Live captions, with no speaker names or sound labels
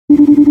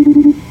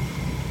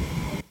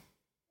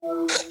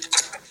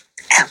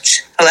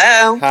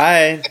Hello.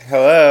 Hi.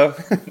 Hello.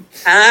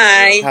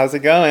 Hi. How's it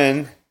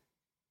going?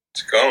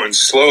 It's going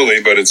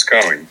slowly, but it's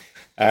going.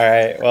 All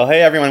right. Well,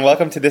 hey, everyone.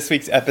 Welcome to this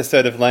week's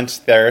episode of Lunch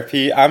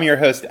Therapy. I'm your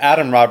host,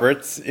 Adam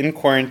Roberts, in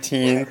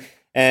quarantine.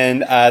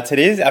 And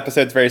today's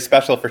episode is very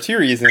special for two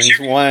reasons.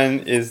 One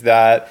is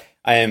that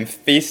I am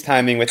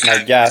FaceTiming with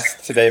my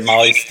guest today,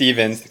 Molly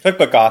Stevens, the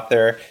cookbook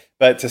author.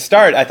 But to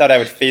start, I thought I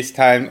would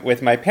FaceTime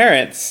with my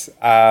parents,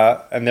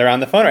 and they're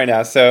on the phone right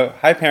now. So,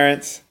 hi,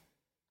 parents.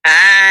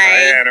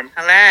 Hi. Adam.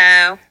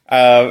 Hello.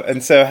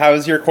 And so,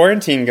 how's your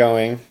quarantine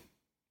going?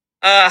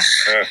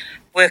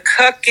 We're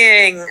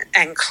cooking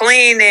and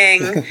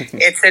cleaning.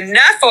 It's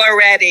enough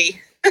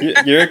already.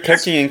 You're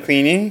cooking and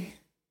cleaning?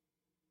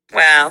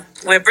 Well,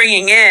 we're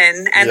bringing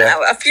in, and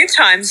a few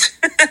times.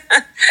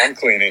 I'm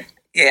cleaning.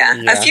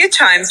 Yeah, a few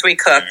times we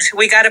cooked.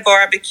 We got a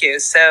barbecue,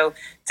 so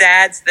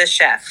Dad's the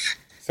chef.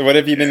 So what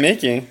have you been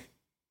making?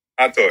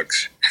 Hot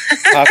dogs.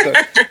 Hot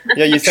dogs.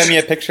 Yeah, you sent me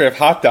a picture of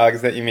hot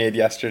dogs that you made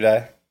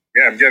yesterday.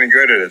 Yeah, I'm getting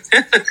good at it.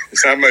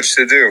 There's not much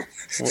to do.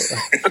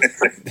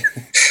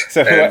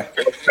 So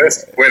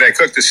Wait, I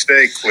cooked a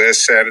steak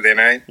last Saturday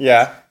night.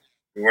 Yeah.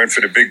 We went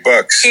for the big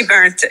bucks. He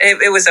burnt it.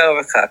 It was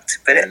overcooked.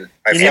 But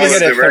you need to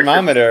get a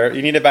thermometer.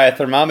 You need to buy a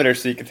thermometer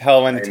so you can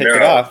tell when to take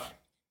it off.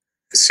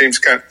 It seems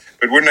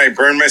but wouldn't I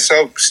burn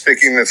myself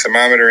sticking the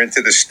thermometer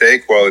into the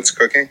steak while it's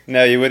cooking?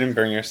 No, you wouldn't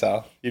burn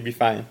yourself. You'd be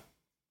fine.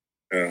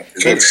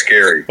 It looks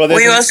scary. Well,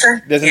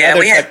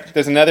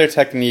 there's another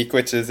technique,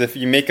 which is if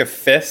you make a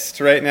fist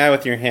right now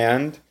with your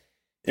hand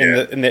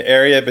in the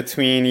area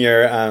between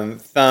your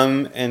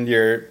thumb and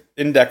your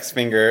index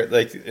finger,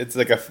 like it's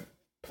like a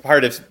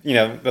part of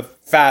the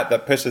fat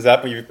that pushes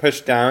up when you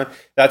push down.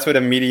 That's what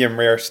a medium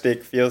rare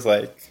steak feels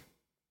like.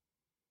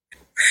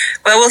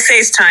 Well, we'll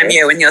FaceTime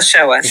you and you'll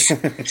show us.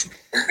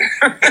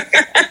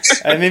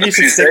 And maybe you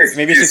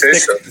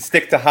should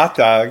stick to hot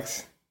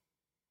dogs.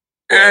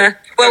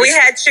 Well, we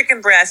had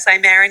chicken breasts. I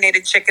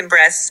marinated chicken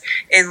breasts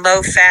in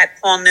low-fat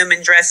Paul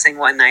Newman dressing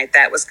one night.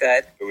 That was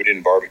good. But we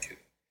didn't barbecue.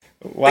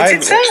 Why? We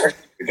did serve.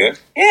 We did?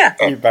 Yeah.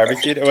 You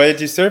barbecued? What did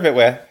you serve it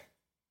with?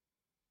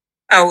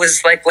 Oh, it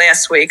was like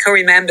last week. Who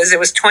remembers? It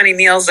was 20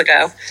 meals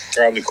ago.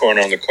 Around the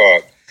corner on the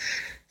cob.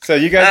 So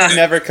you guys have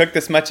never cooked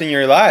this much in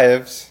your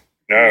lives.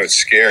 No, it's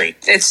scary.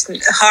 It's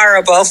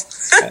horrible.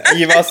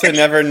 You've also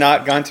never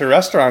not gone to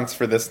restaurants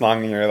for this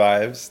long in your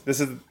lives. No,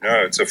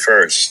 it's a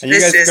first. And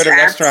you guys go to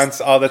restaurants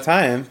all the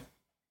time.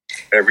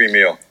 Every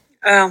meal.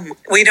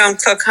 We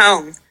don't cook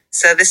home.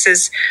 So this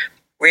is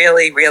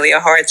really, really a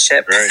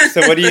hardship. Right.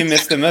 So what do you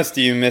miss the most?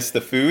 Do you miss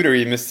the food or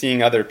you miss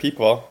seeing other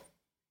people?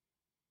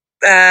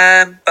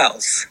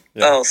 Both.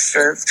 Yeah.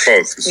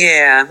 Both.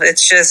 Yeah,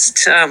 it's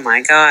just, oh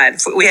my God.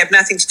 We have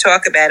nothing to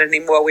talk about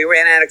anymore. We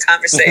ran out of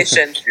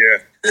conversation.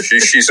 Yeah.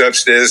 She's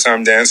upstairs,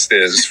 I'm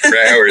downstairs for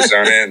hours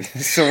on end.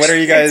 So what are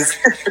you guys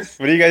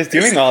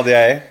doing all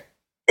day?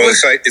 Well,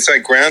 it's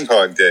like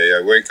Groundhog Day.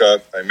 I wake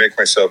up, I make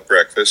myself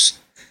breakfast.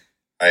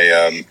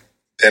 Then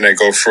I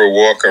go for a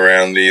walk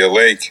around the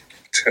lake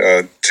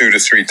 2 to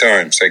 3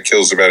 times. That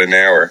kills about an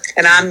hour.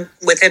 And I'm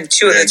with him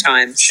 2 of the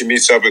times. She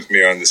meets up with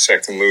me on the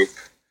second loop.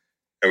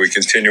 And we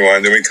continue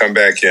on. Then we come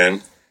back in,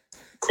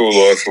 cool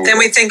off. Then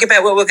we think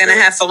about what we're going to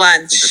have for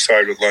lunch. We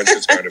decide what lunch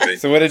is going to be.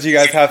 So what did you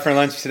guys have for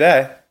lunch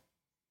today?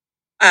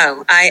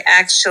 Oh,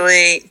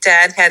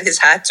 Dad had his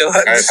hot dogs.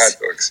 I had hot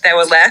dogs that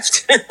were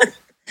left.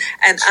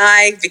 And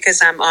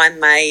because I'm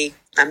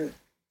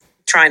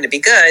trying to be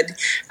good,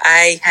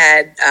 I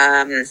had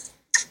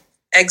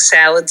egg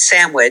salad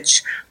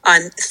sandwich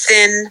on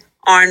thin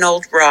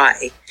Arnold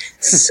rye.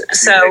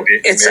 So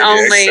it's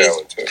only... Egg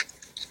salad too.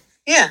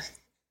 Yeah.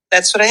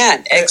 That's what I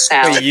had, egg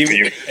salad.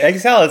 Wait, egg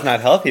salad is not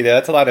healthy, though.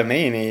 That's a lot of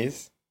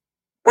mayonnaise.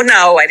 Well,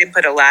 no, I didn't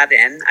put a lot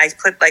in. I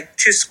put like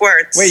 2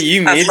 squirts. Wait,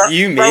 you made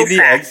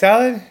the egg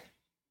salad?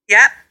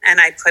 Yep,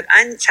 and I put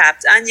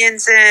chopped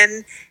onions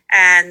in,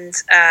 and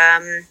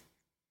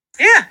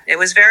it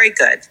was very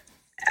good.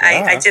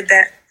 Wow. I did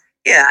that.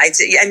 Yeah, I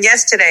did. And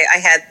yesterday I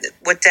had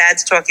what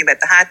Dad's talking about,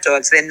 the hot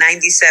dogs. They're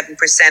 97%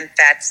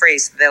 fat-free,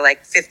 so they're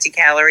like 50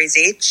 calories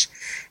each.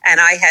 And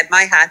I had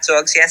my hot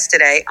dogs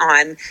yesterday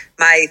on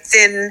my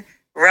thin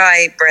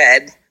rye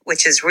bread,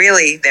 which is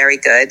really very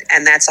good.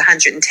 And that's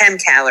 110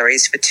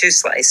 calories for 2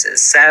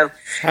 slices. So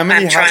how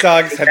many hot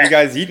dogs have you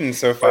guys eaten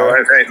so far?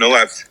 Oh, I no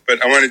left.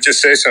 But I want to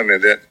just say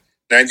something that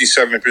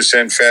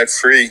 97%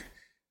 fat-free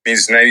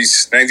means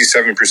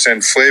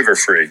 97%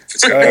 flavor-free.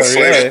 It's got no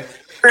flavor.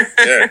 Really?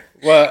 Yeah.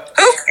 Well,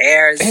 who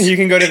cares? You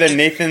can go to the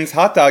Nathan's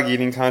hot dog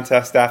eating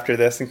contest after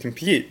this and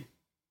compete.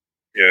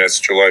 Yeah, that's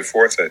July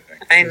 4th, I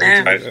think. I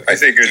know. I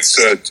think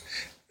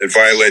it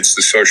violates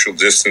the social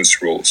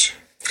distance rules.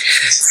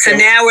 So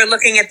now we're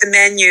looking at the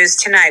menus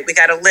tonight. We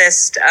got a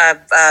list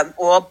of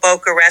all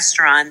Boca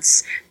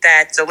restaurants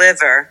that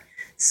deliver.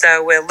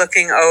 So we're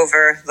looking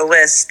over the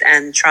list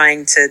and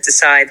trying to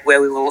decide where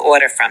we will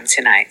order from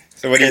tonight.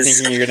 So what are you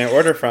thinking you're going to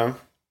order from?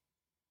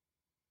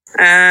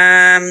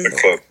 The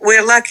club.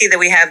 We're lucky that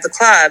we have the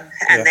club,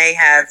 and they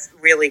have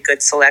really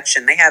good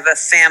selection. They have a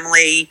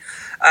family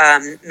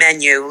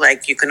menu,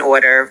 like you can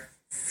order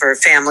for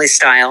family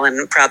style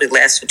and probably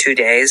lasts for 2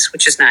 days,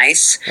 which is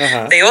nice.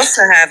 They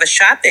also have a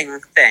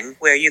shopping thing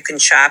where you can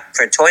shop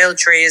for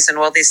toiletries and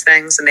all these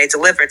things, and they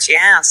deliver it to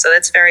your house. So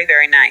that's very,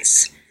 very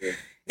nice. Yeah.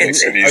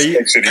 Makes it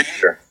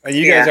easier.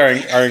 You guys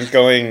aren't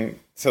going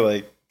to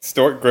like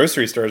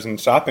grocery stores and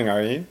shopping,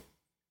 are you?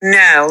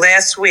 No,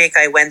 last week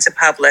I went to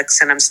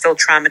Publix and I'm still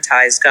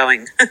traumatized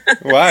going.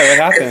 Why? What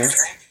happened?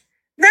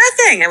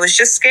 Nothing. It was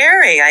just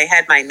scary. I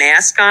had my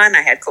mask on,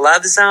 I had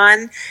gloves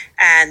on,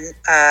 and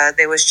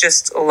there was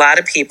just a lot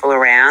of people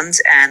around,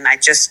 and I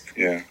just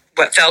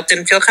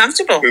didn't feel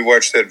comfortable. We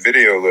watched that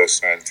video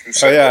last night.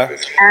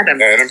 Adam.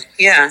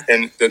 Yeah.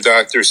 And the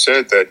doctor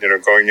said that,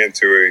 going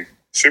into a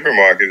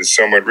supermarket is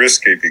somewhat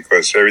risky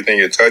because everything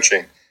you're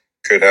touching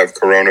could have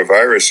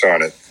coronavirus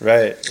on it.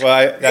 Right.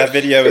 Well, that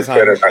video is on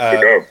a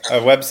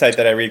website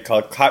that I read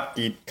called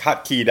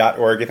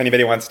kottke.org, if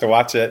anybody wants to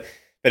watch it.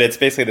 But it's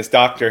basically this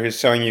doctor who's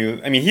showing you,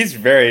 I mean, he's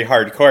very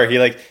hardcore.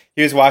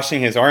 He was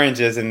washing his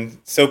oranges in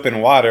soap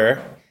and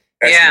water.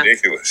 That's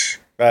ridiculous.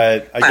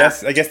 But I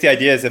guess the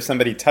idea is if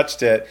somebody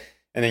touched it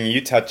and then you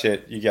touch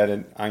it, you get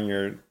it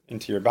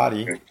into your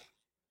body.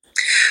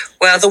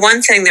 Well, the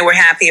one thing that we're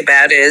happy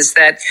about is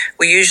that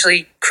we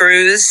usually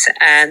cruise,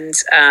 and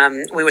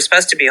we were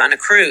supposed to be on a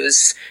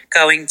cruise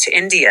going to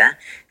India.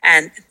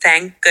 And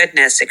thank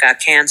goodness it got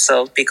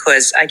canceled,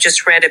 because I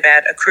just read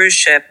about a cruise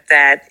ship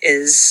that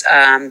is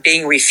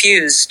being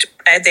refused.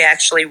 They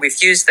actually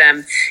refused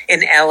them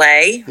in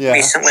L.A.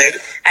 recently.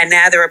 And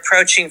now they're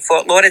approaching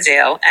Fort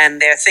Lauderdale,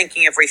 and they're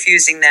thinking of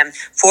refusing them.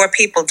 4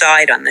 people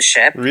died on the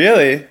ship.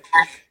 Really?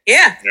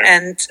 Yeah.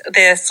 And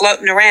they're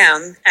floating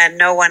around, and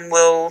no one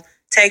will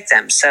take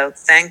them. So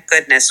thank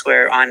goodness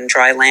we're on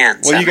dry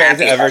land. Will you guys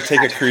ever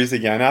take a cruise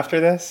again after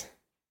this?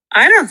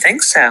 I don't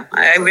think so.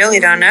 I really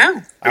don't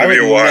know. I would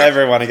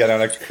never want to get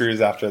on a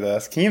cruise after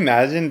this. Can you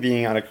imagine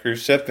being on a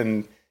cruise ship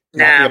and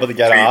not be able to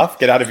get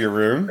out of your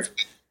room?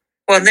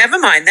 Well, never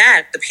mind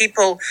that. The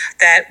people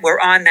that were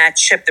on that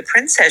ship, the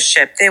Princess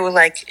ship, they were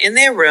like in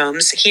their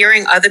rooms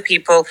hearing other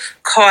people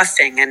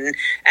coughing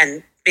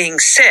and being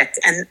sick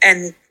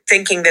and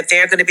thinking that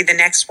they're going to be the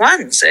next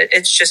ones.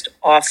 It's just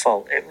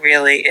awful. It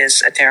really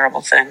is a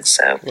terrible thing.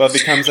 So, well, it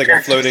becomes like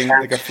a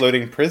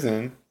floating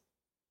prison,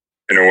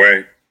 in a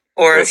way,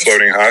 or a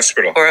floating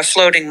hospital, or a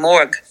floating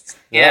morgue.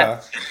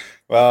 Yeah.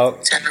 Well,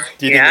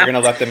 do you think they're going to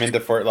let them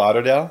into Fort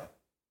Lauderdale?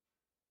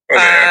 Well,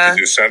 they have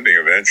to do something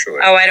eventually.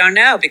 Oh, I don't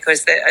know,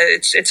 because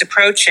it's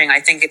approaching.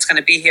 I think it's going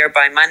to be here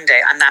by Monday.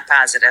 I'm not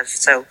positive,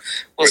 so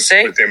we'll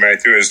see. What they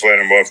might do is let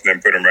them off and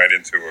then put them right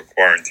into a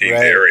quarantined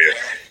area.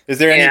 Is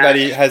there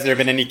anybody? Has there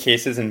been any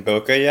cases in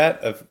Boca yet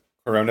of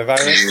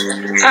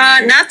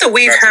coronavirus? Not that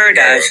we've heard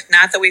of.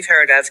 Not that we've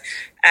heard of.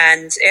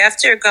 And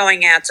after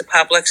going out to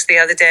Publix the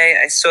other day,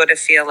 I sort of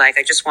feel like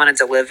I just want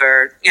to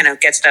deliver,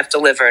 get stuff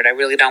delivered. I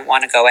really don't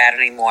want to go out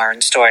anymore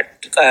and start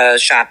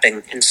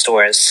shopping in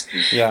stores.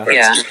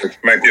 It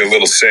might be a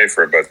little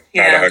safer, but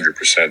not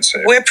 100%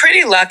 safe. We're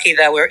pretty lucky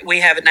that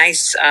we have a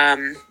nice.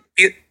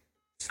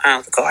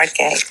 The guard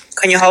gate.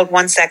 Can you hold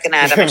 1 second,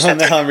 Adam?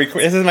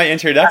 This is my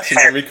introduction.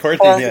 I'm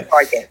recording it. All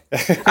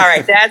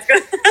right, Dad's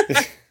good.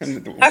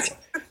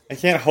 I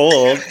can't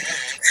hold.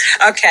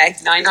 Okay,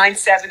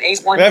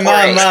 997-8148.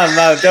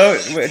 Mom,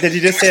 don't. Did you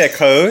just say a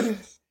code?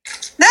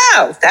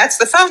 No, that's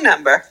the phone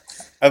number.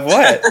 Of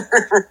what?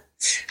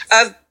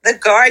 Of the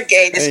guard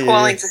gate is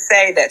calling to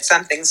say that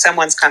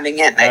someone's coming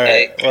in. All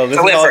right. Well,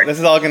 this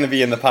is all going to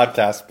be in the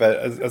podcast, but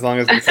as long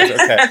as we say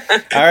okay.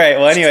 All right.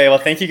 Well, anyway,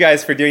 thank you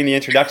guys for doing the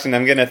introduction.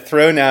 I'm going to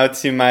throw now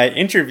to my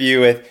interview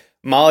with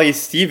Molly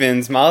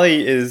Stevens.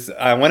 Molly is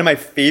one of my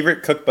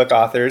favorite cookbook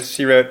authors.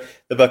 She wrote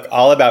the book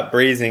All About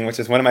Braising, which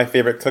is one of my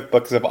favorite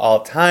cookbooks of all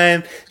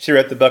time. She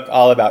wrote the book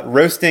All About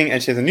Roasting,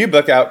 and she has a new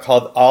book out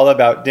called All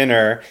About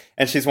Dinner,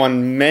 and she's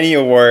won many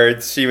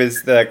awards. She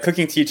was the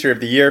Cooking Teacher of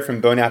the Year from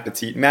Bon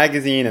Appetit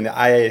magazine and the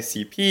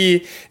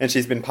IACP, and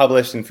she's been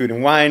published in Food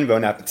and Wine,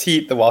 Bon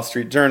Appetit, the Wall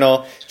Street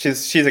Journal.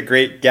 She's a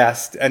great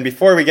guest. And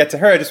before we get to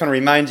her, I just want to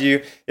remind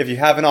you, if you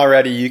haven't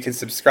already, you can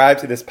subscribe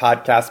to this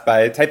podcast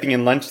by typing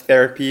in Lunch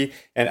Therapy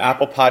and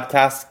Apple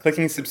Podcasts,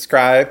 clicking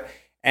subscribe.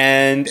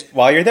 And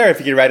while you're there, if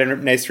you could write a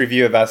nice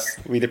review of us,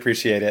 we'd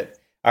appreciate it.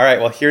 All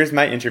right, well, here's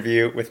my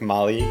interview with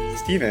Molly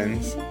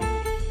Stevens.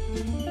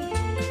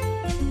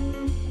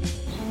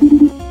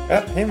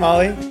 Oh, hey,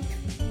 Molly.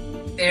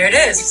 There it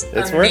is.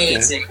 It's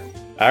amazing. Working.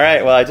 All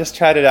right, well, I just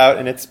tried it out,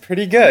 and it's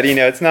pretty good.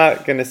 It's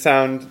not going to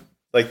sound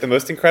like the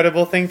most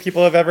incredible thing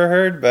people have ever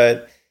heard,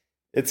 but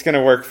it's going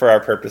to work for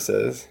our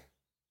purposes.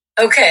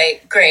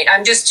 Okay, great.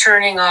 I'm just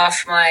turning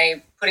off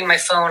putting my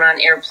phone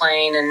on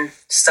airplane and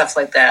stuff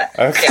like that.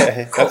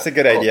 Okay, cool, that's a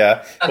good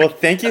idea. Okay. Well,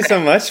 thank you so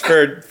much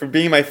for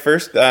being my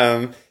first,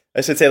 I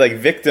should say,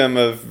 victim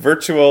of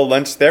virtual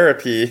lunch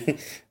therapy.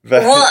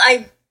 But well,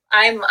 I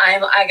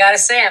gotta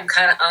say, I'm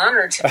kind of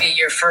honored to be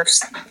your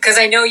first, because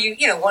I know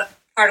what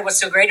part of what's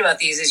so great about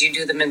these is you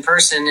do them in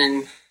person,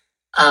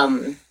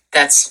 and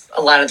that's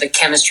a lot of the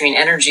chemistry and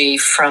energy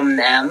from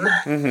them.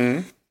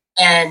 Mm-hmm.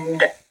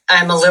 And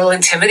I'm a little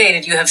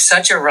intimidated. You have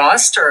such a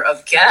roster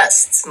of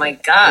guests. My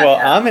God. Well,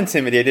 I'm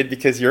intimidated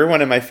because you're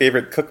one of my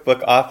favorite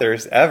cookbook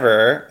authors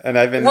ever, and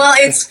I've been. Well,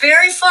 it's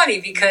very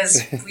funny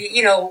because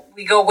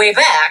we go way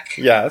back.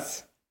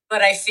 Yes.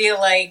 But I feel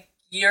like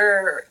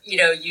your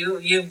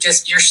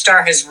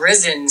star has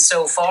risen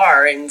so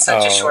far in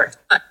such a short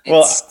time.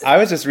 Well, I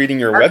was just reading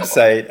your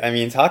website. I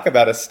mean, talk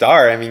about a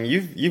star. I mean,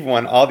 you've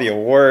won all the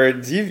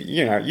awards.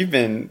 You've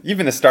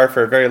been a star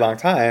for a very long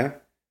time.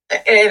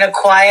 In a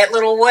quiet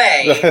little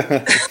way.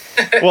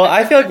 Well,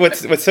 I feel like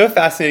what's so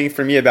fascinating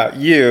for me about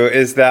you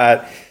is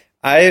that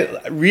I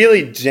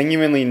really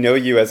genuinely know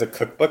you as a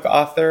cookbook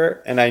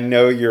author, and I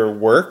know your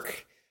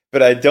work,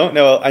 but I don't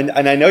know, and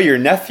I know your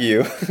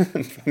nephew.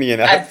 Funny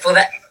enough.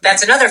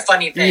 That's another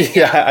funny thing.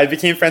 Yeah, I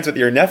became friends with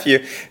your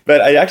nephew,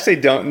 but I actually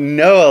don't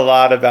know a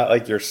lot about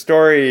like your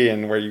story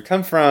and where you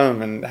come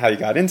from and how you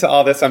got into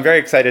all this. So I'm very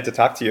excited to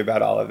talk to you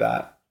about all of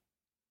that.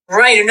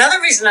 Right. Another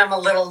reason I'm a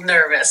little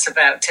nervous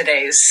about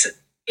today's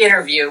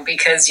interview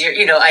because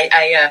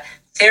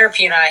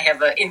therapy and I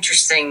have an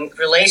interesting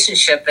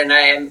relationship, and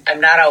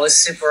I'm not always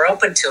super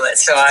open to it.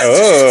 So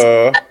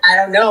I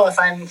don't know if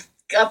I'm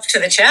up to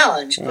the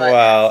challenge. But.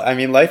 Well, I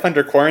mean, life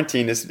under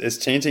quarantine is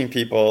changing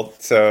people.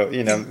 So,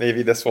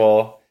 maybe this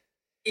will.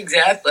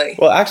 Exactly.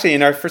 Well, actually,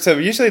 so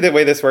usually the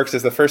way this works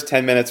is the first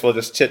 10 minutes we'll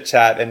just chit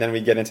chat and then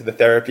we get into the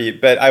therapy.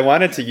 But I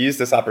wanted to use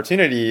this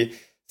opportunity,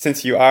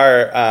 since you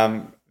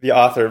are the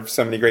author of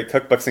so many great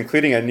cookbooks,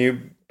 including a new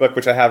book,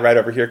 which I have right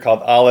over here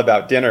called All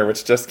About Dinner,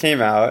 which just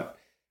came out,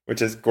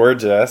 which is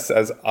gorgeous,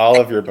 as all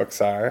of your books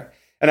are.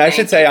 And I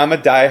should say I'm a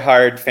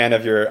diehard fan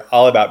of your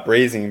All About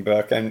Braising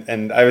book.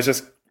 And I was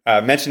just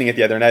mentioning it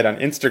the other night on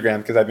Instagram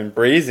because I've been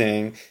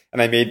braising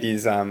and I made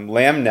these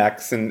lamb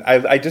necks. And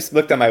I just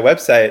looked on my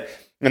website,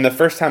 and the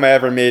first time I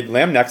ever made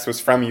lamb necks was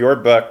from your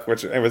book,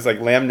 which it was like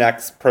lamb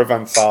necks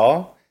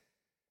Provençal.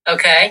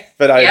 Okay.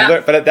 But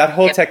but that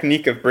whole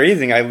technique of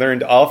braising, I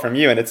learned all from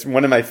you, and it's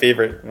one of my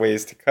favorite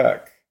ways to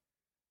cook.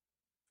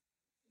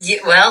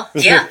 Yeah,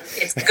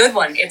 it's a good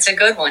one. It's a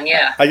good one,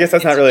 yeah. I guess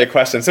that's not really a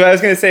question. So I was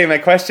going to say, my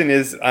question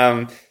is,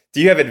 do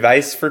you have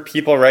advice for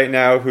people right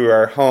now who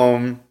are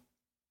home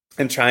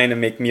and trying to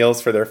make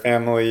meals for their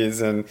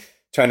families and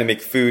trying to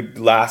make food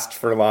last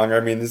for longer?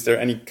 I mean, is there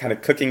any kind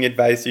of cooking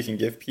advice you can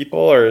give people,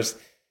 or is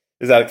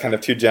that kind of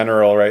too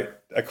general, right?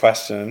 A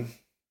question.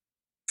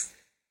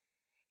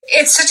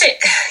 It's such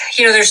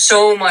there's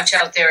so much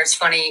out there. It's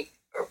funny.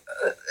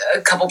 A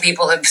couple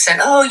people have said,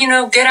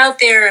 get out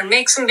there and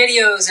make some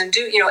videos and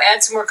do,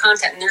 add some more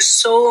content. And there's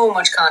so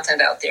much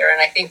content out there. And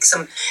I think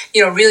some,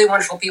 really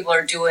wonderful people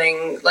are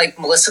doing, like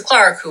Melissa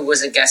Clark, who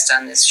was a guest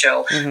on this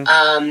show,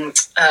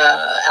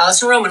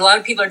 Allison Roman. A lot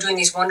of people are doing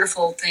these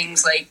wonderful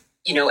things like,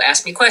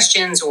 ask me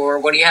questions, or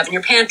what do you have in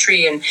your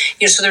pantry? And,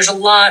 so there's a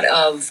lot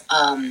of,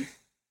 I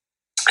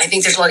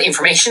think there's a lot of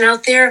information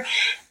out there.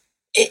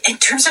 In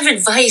terms of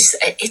advice,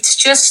 it's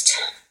just,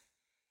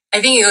 I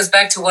think it goes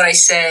back to what I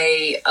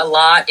say a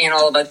lot in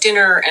All About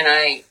Dinner,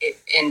 and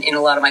in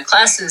a lot of my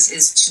classes,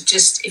 is to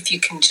just, if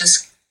you can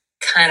just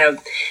kind of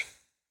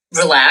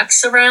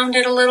relax around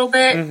it a little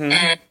bit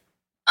and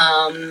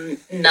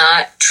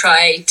not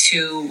try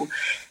to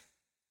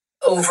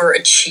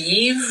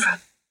overachieve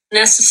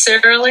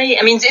necessarily.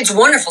 I mean, it's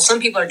wonderful. Some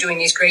people are doing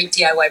these great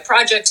DIY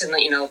projects, and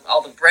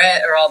all the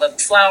bread or all the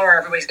flour,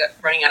 everybody's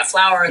running out of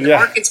flour in the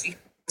markets because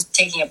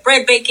taking up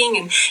bread baking.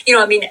 And,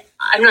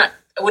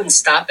 I wouldn't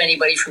stop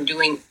anybody from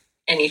doing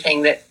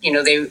anything that,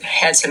 they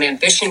had some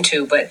ambition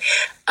to, but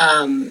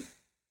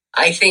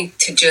I think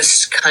to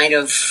just kind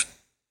of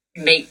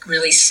make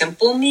really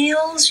simple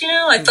meals,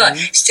 I thought,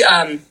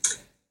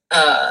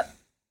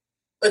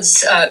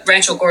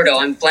 Rancho Gordo,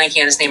 I'm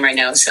blanking on his name right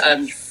now,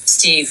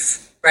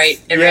 Steve,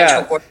 right?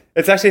 Rancho Gordo.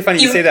 It's actually funny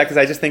you say that because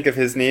I just think of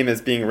his name as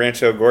being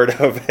Rancho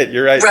Gordo, but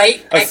you're right.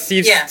 Right.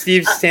 Steve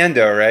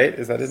Sando, right?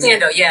 Is that his name?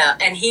 Sando, yeah.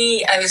 And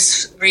I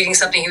was reading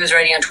something he was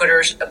writing on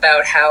Twitter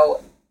about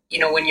how,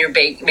 when you're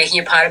making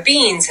a pot of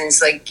beans, and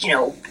it's like,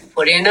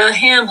 put in a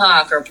ham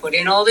hock or put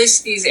in all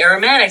these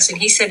aromatics. And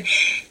he said,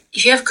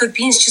 if you have good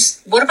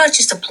beans, what about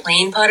just a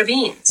plain pot of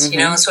beans?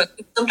 So I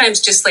think sometimes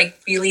just like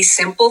really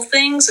simple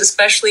things,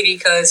 especially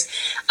because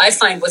I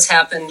find what's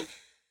happened,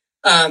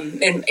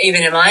 and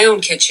even in my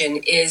own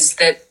kitchen, is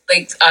that,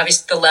 like,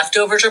 obviously the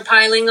leftovers are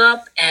piling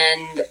up,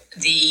 and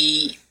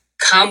the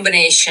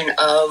combination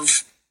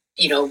of,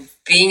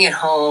 being at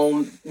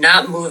home,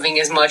 not moving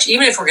as much,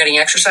 even if we're getting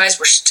exercise,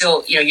 we're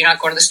still, you're not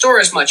going to the store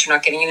as much, you're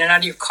not getting in and out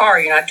of your car,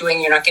 you're not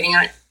getting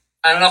on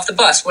and off the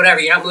bus, whatever,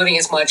 you're not moving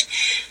as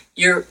much.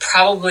 You're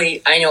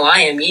probably, I know I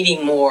am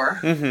eating more,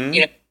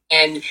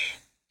 and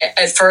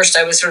at first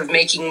I was sort of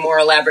making more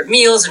elaborate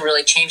meals and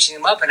really changing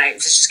them up, and I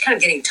was just kind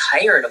of getting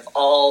tired of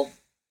all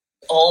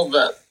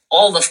the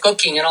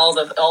cooking and all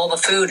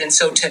the food. And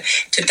so to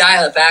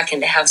dial it back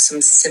and to have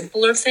some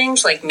simpler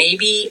things, like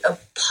maybe a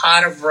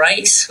pot of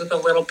rice with a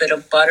little bit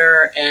of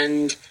butter,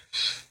 and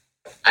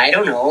I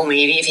don't know,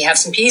 maybe if you have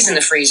some peas in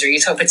the freezer,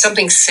 if it's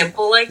something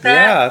simple like that.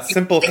 Yeah,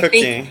 simple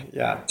cooking.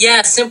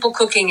 Yeah, simple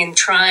cooking, and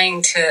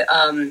trying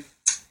to,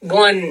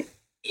 one,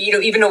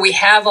 even though we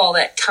have all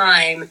that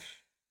time,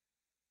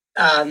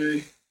 well,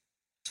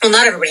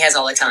 not everybody has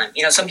all the time.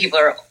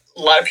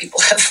 A lot of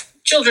people have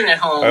children at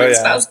home and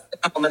spouses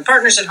at home and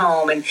partners at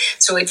home. And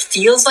so it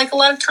feels like a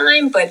lot of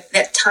time, but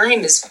that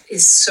time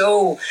is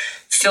so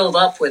filled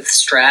up with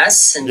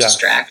stress and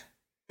distraction.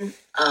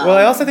 Well,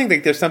 I also think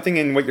that there's something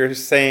in what you're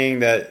saying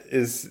that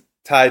is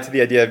tied to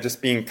the idea of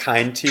just being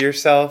kind to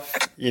yourself.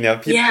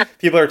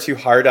 People are too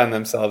hard on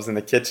themselves in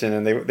the kitchen,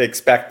 and they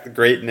expect the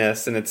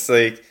greatness. And it's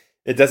like,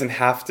 it doesn't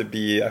have to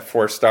be a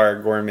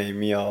 4-star gourmet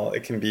meal.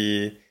 It can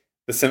be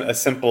a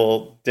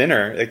simple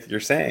dinner, like you're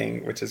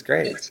saying, which is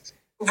great.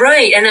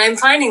 Right. And I'm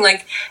finding the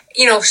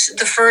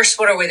first,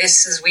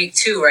 this is week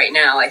 2 right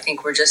now. I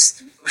think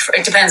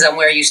it depends on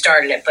where you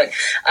started it, but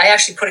I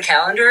actually put a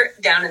calendar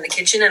down in the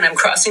kitchen and I'm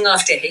crossing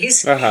off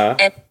days.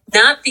 And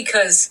not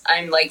because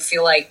I'm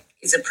feel like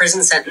it's a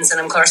prison sentence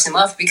and I'm crossing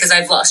them off, because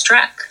I've lost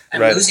track.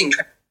 I'm losing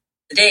track of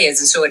the days.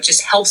 And so it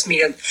just helps me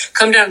to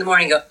come down in the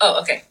morning and go,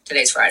 oh, okay,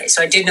 today's Friday.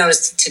 So I did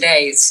notice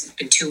today, it's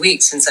been 2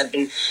 weeks since I've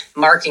been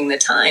marking the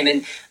time.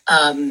 And,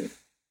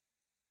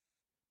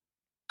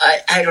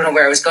 I don't know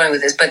where I was going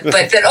with this, but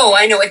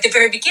I know at the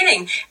very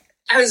beginning,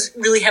 I was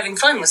really having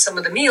fun with some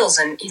of the meals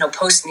and,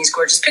 posting these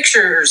gorgeous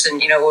pictures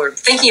and, or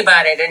thinking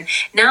about it. And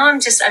now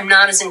I'm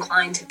not as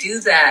inclined to do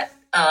that.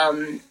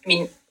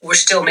 We're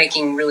still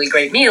making really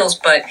great meals,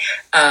 but,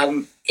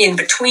 in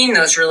between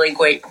those really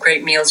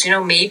great meals,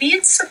 maybe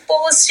it's a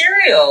bowl of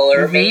cereal,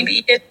 or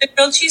maybe it's a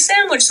grilled cheese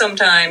sandwich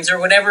sometimes, or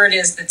whatever it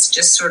is that's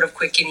just sort of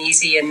quick and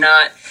easy and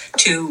not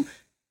too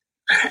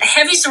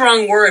heavy's the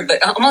wrong word,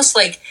 but almost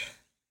like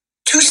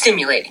too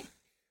stimulating.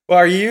 Well,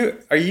 are you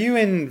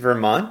in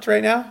Vermont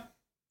right now?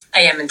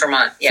 I am in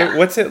Vermont, yeah. So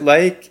what's it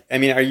like?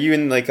 Are you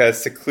in a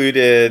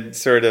secluded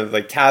sort of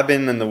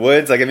cabin in the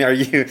woods? Are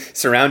you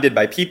surrounded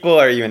by people?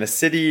 Are you in a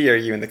city? Are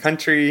you in the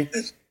country?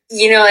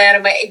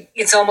 Adam,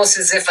 it's almost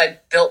as if I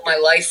built my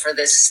life for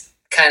this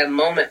kind of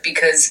moment,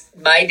 because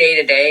my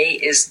day-to-day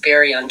is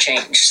very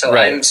unchanged. So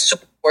I'm so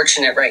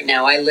fortunate right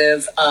now. I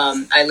live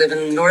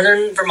in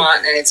northern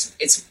Vermont, and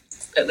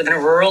I live in a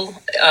rural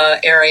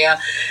area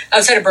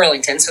outside of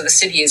Burlington, so the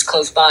city is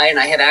close by, and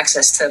I have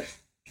access to,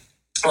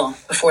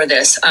 before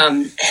this,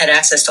 had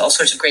access to all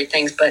sorts of great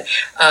things. But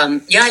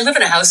I live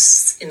in a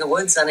house in the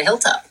woods on a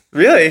hilltop.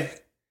 Really?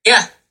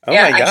 Yeah. Oh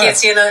my gosh. I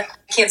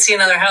can't see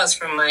another house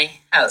from my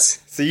house.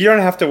 So you don't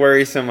have to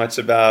worry so much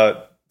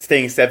about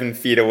staying 7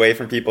 feet away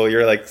from people.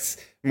 You're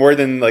more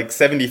than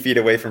 70 feet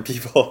away from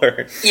people.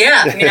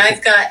 Yeah,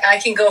 I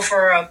can go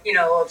for a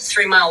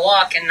 3-mile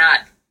walk and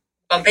not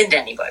bump into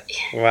anybody.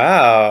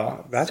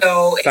 Wow, that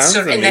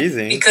sounds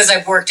amazing. Because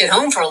I've worked at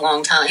home for a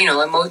long time, a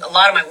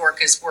lot of my work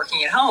is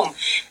working at home.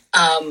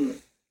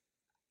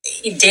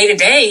 Day to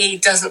day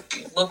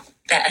doesn't look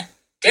that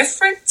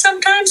different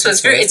sometimes. So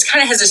it's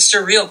kind of has a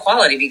surreal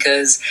quality,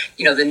 because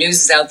the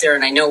news is out there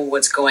and I know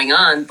what's going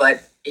on,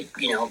 but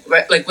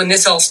when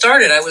this all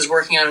started, I was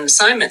working on an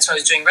assignment, so I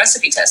was doing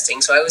recipe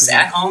testing. So I was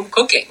at home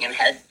cooking and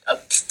had a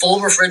full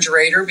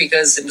refrigerator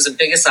because it was a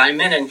big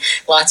assignment and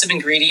lots of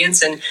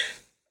ingredients, and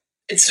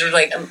it's sort of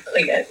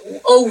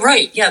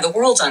the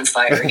world's on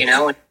fire, and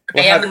Well,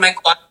 I am in my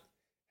closet.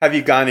 Have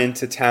you gone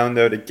into town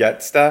though to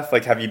get stuff?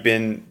 Have you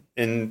been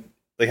in?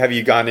 Have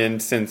you gone in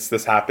since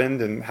this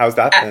happened, and how's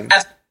that been?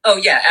 Oh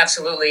yeah,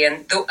 absolutely.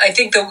 And I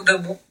think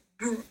the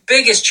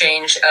biggest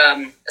change,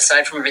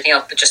 aside from everything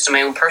else, but just in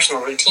my own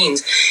personal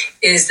routines,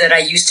 is that I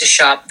used to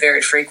shop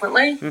very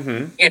frequently.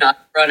 I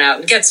run out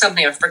and get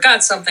something, I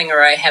forgot something,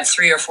 or I have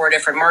 3 or 4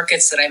 different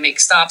markets that I make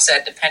stops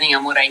at depending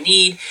on what I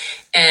need.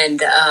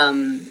 And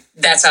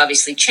that's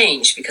obviously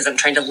changed because I'm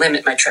trying to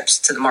limit my trips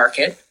to the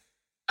market.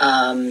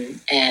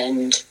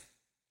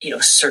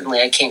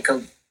 Certainly I can't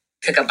go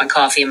pick up my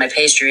coffee and my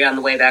pastry on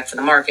the way back from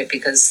the market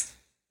because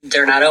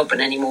they're not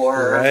open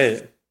anymore.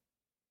 Right.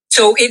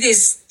 So it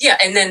is, yeah.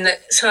 And then,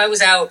 so I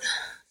was out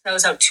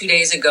 2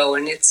 days ago,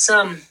 and it's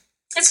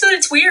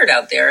weird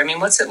out there.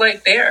 What's it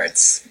like there?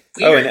 It's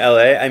weird. Oh, in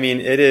LA?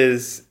 It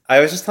is. I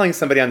was just telling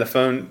somebody on the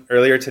phone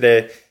earlier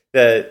today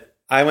that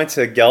I went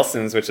to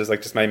Gelson's, which is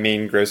just my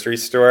main grocery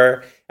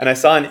store. And I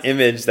saw an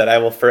image that I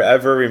will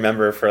forever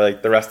remember for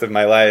the rest of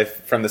my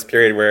life from this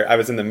period, where I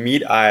was in the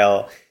meat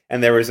aisle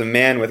and there was a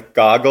man with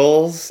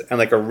goggles and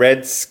a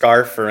red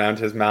scarf around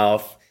his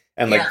mouth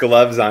and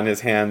gloves on his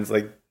hands,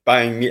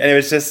 buying meat. And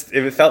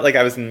it felt like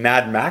I was in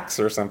Mad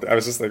Max or something. I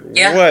was just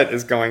what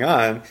is going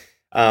on?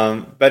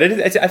 But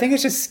I think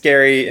it's just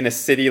scary in a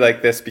city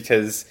like this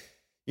because,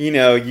 you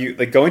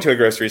going to a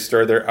grocery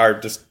store, there are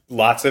just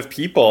lots of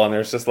people and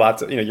there's just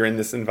lots of, you're in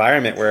this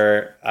environment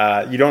where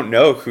you don't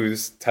know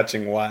who's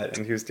touching what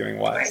and who's doing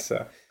what. Right.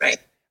 So,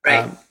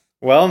 Right.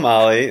 Well,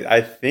 Molly,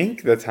 I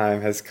think the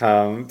time has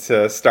come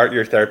to start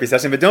your therapy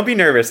session, but don't be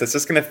nervous. It's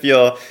just going to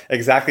feel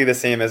exactly the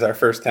same as our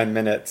first 10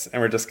 minutes.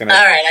 And we're just going to...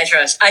 All right.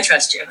 I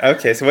trust you.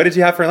 Okay. So what did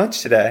you have for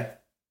lunch today?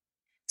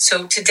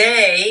 So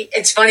today,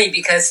 it's funny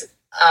because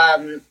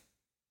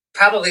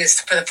probably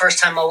for the first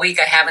time all week,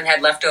 I haven't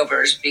had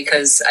leftovers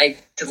because I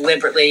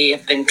deliberately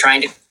have been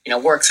trying to,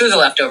 work through the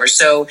leftovers.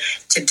 So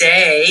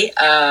today,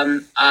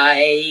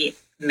 I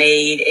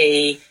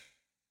made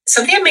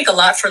something I make a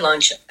lot for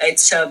lunch.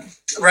 It's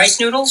rice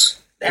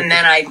noodles, and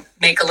then I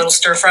make a little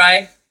stir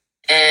fry,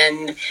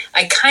 and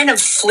I kind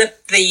of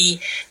flip the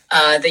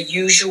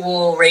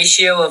usual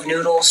ratio of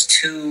noodles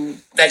to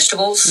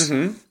vegetables.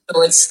 Mm-hmm.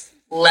 So it's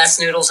less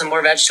noodles and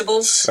more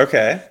vegetables.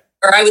 Okay.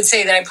 Or I would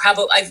say that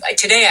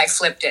today I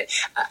flipped it.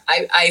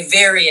 I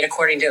vary it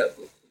according to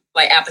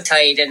my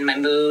appetite and my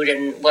mood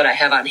and what I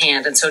have on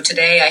hand. And so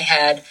today I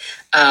had,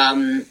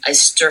 I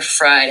stir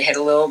fried, I had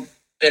a little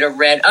bit of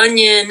red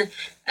onion,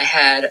 I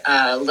had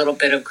a little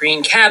bit of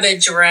green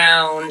cabbage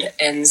around,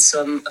 and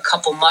a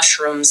couple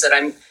mushrooms that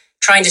I'm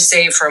trying to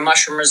save for a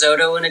mushroom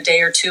risotto in a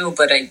day or two,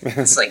 but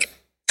it's like,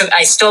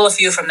 I stole a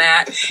few from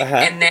that. Uh-huh.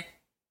 And then,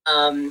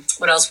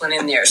 what else went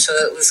in there? So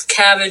it was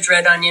cabbage,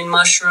 red onion,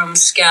 mushroom,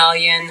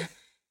 scallion.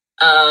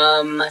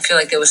 I feel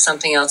like there was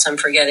something else I'm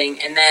forgetting.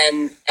 And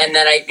then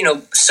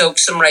I, soaked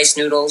some rice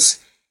noodles,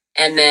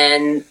 and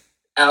then,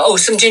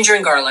 some ginger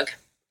and garlic,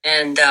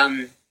 and,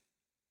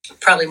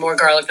 probably more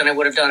garlic than I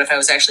would have done if I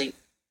was actually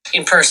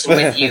in person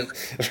with you.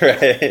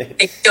 Right.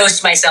 I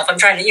dosed myself. I'm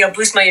trying to,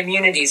 boost my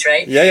immunities,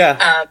 right?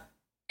 Yeah.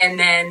 And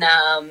then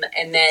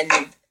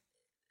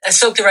I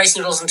soak the rice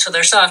noodles until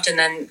they're soft, and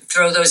then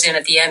throw those in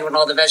at the end when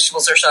all the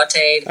vegetables are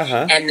sautéed,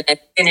 uh-huh. and then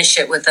finish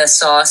it with a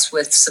sauce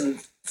with some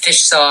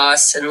fish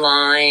sauce and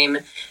lime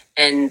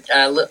and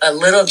a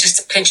little, just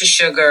a pinch of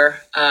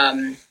sugar.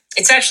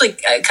 It's actually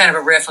kind of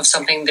a riff of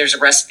something. There's a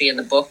recipe in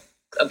the book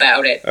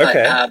about it.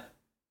 Okay. But,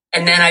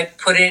 and then I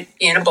put it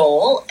in a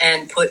bowl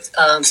and put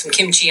some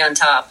kimchi on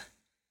top.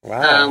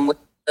 Wow. With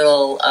a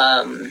little,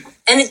 and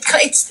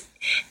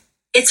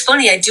it's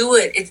funny. I do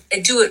it.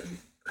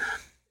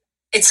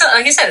 It's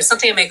like I said, it's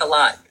something I make a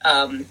lot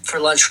for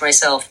lunch for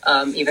myself,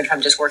 even if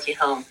I'm just working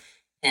home.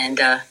 And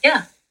had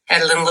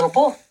it in a little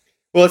bowl.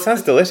 Well, it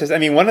sounds delicious. I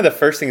mean, one of the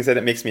first things that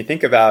it makes me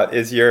think about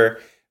is your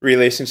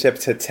relationship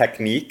to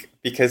technique,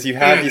 because you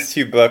have these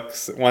two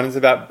books. One is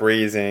about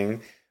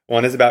braising,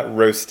 one is about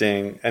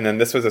roasting, and then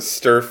this was a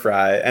stir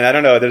fry. And I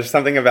don't know, there's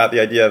something about the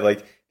idea of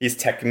like these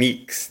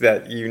techniques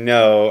that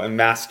and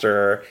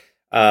master.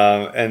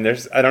 And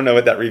I don't know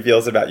what that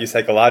reveals about you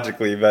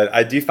psychologically, but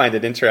I do find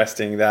it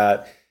interesting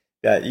that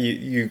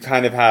you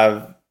kind of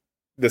have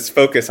this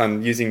focus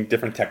on using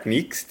different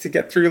techniques to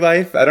get through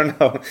life. I don't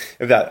know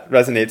if that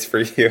resonates for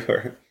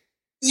you.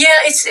 Yeah,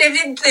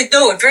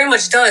 it very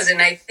much does.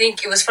 And I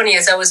think it was funny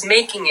as I was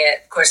making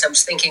it. Of course, I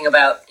was thinking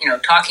about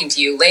talking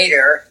to you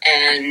later,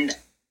 and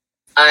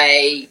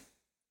I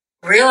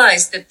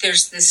realized that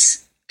there's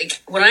this,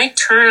 like, when I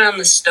turn on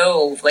the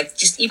stove, like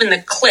just even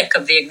the click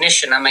of the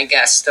ignition on my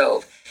gas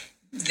stove,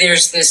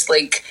 there's this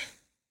like,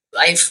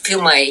 I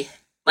feel I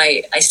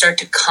start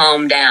to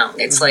calm down.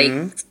 It's like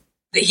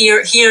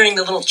hearing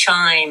the little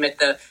chime at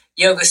the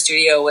yoga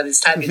studio when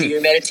it's time to do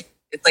your meditation.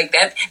 It's like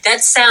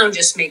that sound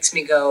just makes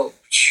me go,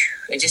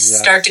 I just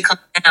start to calm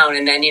down,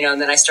 and then,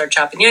 and then I start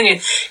chopping the onion.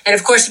 And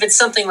of course, if it's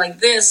something like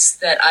this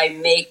that I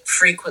make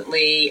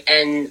frequently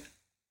and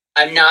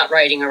I'm not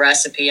writing a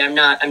recipe,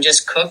 I'm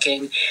just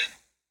cooking,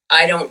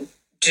 I don't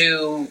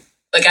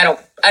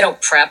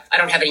prep. I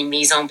don't have any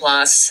mise en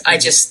place. I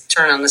just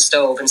turn on the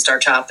stove and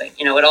start chopping.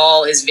 It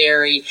all is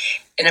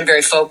and I'm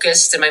very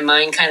focused, and my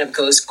mind kind of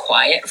goes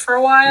quiet for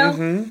a while.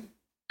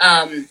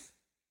 Mm-hmm.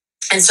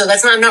 And so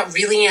I'm not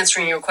really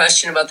answering your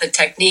question about the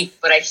technique,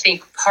 but I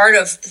think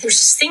there's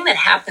this thing that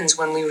happens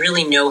when we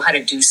really know how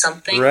to do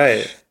something.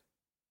 Right.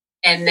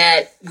 And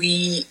that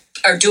we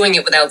are doing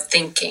it without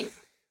thinking.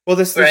 Well,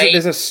 there's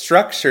a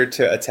structure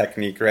to a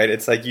technique, right?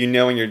 It's like,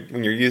 when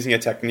you're using a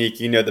technique,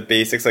 the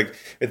basics, like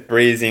with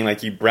braising,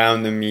 like you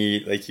brown the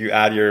meat, like you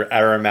add your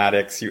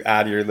aromatics, you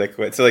add your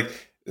liquid. So like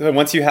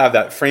once you have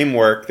that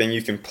framework, then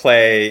you can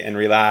play and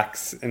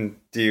relax and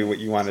do what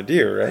you want to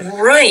do,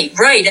 right?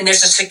 Right. And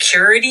there's a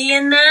security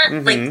in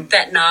that, like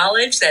that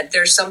knowledge that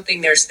there's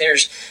something,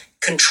 there's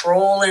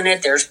control in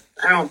it. There's,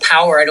 I don't know,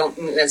 power.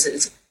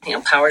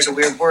 Power is a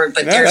weird word,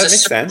 but that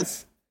makes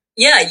sense.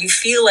 Yeah, you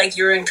feel like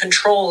you're in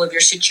control of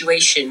your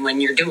situation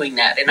when you're doing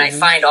that. And I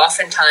find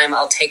oftentimes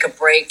I'll take a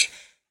break.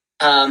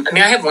 I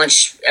have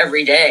lunch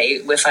every day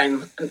if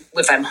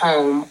I'm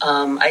home.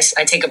 I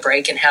take a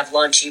break and have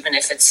lunch, even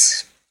if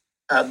it's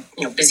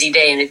busy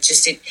day, and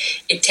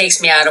it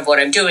takes me out of what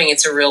I'm doing.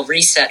 It's a real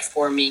reset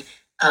for me,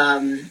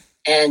 and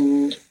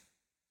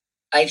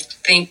I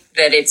think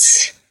that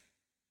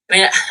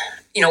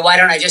why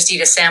don't I just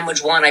eat a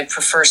sandwich? One, I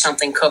prefer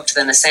something cooked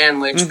than a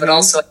sandwich, but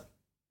also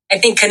I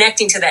think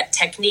connecting to that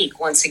technique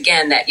once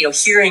again, that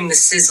hearing the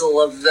sizzle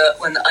of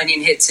when the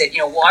onion hits it,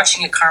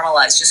 watching it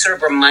caramelize, just sort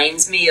of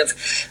reminds me of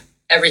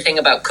everything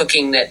about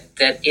cooking that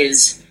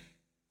is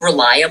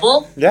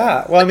reliable.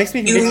 Yeah, well, it makes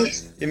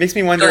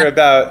me wonder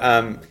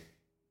about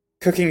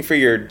cooking for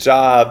your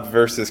job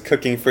versus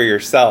cooking for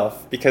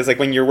yourself, because like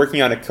when you're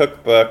working on a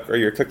cookbook or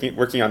you're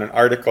working on an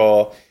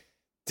article,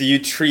 do you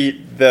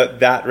treat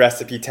that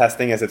recipe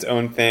testing as its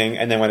own thing,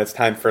 and then when it's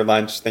time for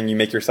lunch, then you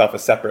make yourself a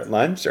separate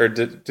lunch, or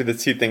do the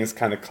two things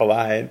kind of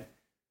collide?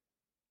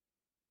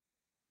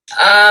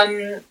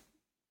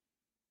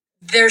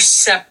 They're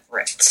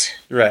separate.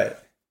 Right.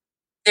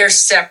 they're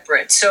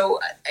separate. So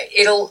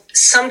it'll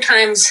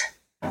sometimes.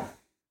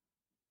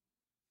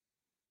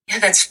 Yeah,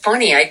 that's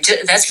funny.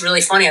 That's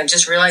really funny. I'm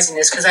just realizing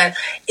this because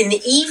in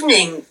the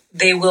evening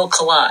they will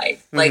collide.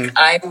 Like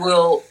I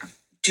will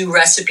do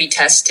recipe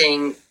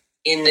testing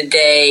in the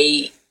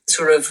day,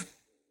 sort of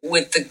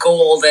with the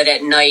goal that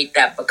at night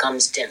that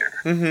becomes dinner.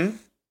 Mm-hmm.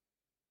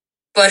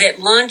 But at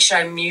lunch,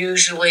 I'm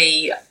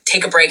usually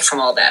take a break from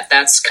all that.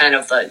 That's kind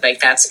of like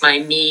that's my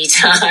me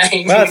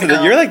time. Wow,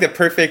 so you're like the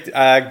perfect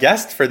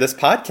guest for this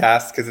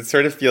podcast because it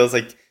sort of feels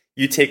like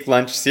you take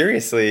lunch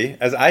seriously,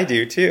 as I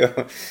do too.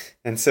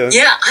 And so,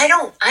 yeah, I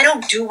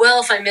don't do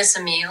well if I miss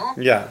a meal.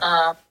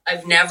 Yeah,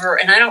 I've never,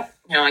 and I don't,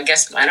 I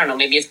guess I don't know.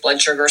 Maybe it's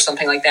blood sugar or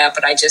something like that.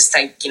 But I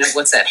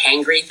what's that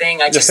hangry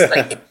thing? I just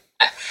like,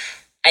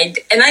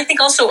 and I think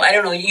also, I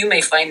don't know. You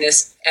may find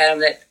this,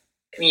 Adam. That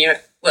you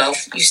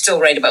still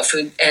write about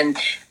food and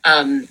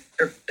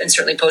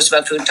certainly post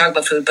about food, talk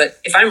about food. But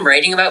if I'm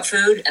writing about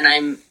food and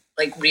I'm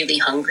like really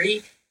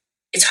hungry,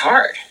 it's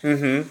hard.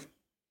 Mm-hmm.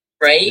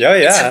 Right? Yeah,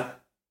 yeah. It's a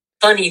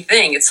funny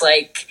thing. It's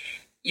like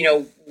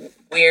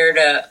where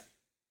to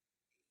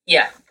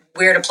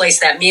place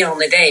that meal in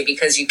the day,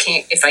 because you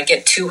can't, if I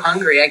get too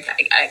hungry,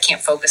 I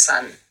can't focus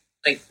on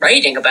like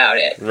writing about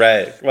it.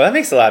 Right. Well, that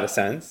makes a lot of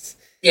sense.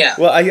 Yeah.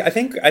 Well, I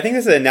think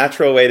this is a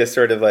natural way to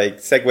sort of like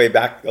segue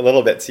back a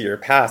little bit to your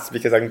past,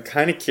 because I'm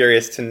kind of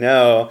curious to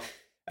know,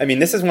 I mean,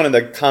 this is one of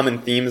the common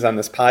themes on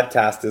this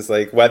podcast is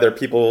like whether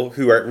people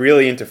who are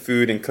really into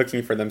food and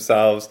cooking for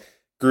themselves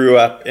grew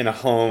up in a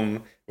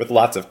home with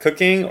lots of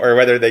cooking, or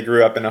whether they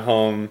grew up in a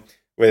home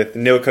with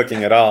no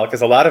cooking at all.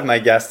 Because a lot of my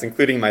guests,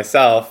 including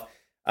myself,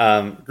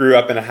 grew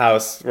up in a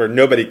house where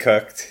nobody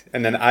cooked,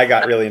 and then I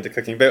got really into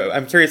cooking. But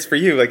I'm curious for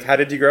you, like, how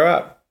did you grow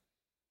up?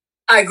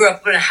 I grew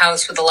up in a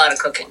house with a lot of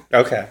cooking.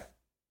 Okay.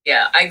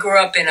 Yeah, I grew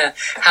up in a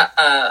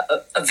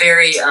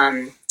very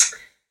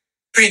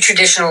pretty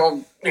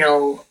traditional,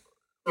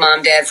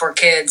 mom, dad, 4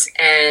 kids,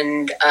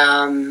 and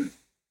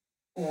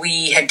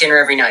we had dinner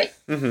every night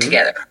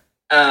together.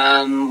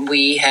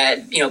 We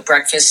had,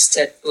 breakfast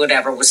at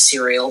whatever was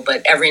cereal,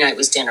 but every night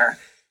was dinner.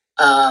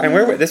 And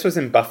this was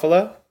in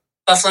Buffalo?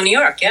 Buffalo, New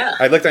York, yeah.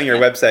 I looked on your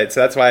website, so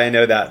that's why I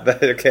know that.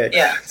 But okay.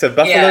 Yeah. So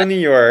Buffalo, New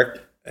York.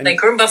 I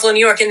grew in Buffalo,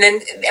 New York.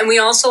 And we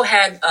also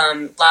had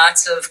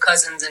lots of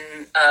cousins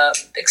and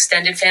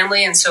extended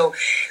family. And so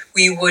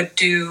we would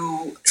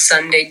do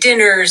Sunday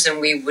dinners, and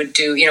we would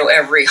do,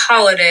 every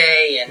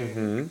holiday,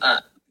 and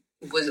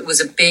was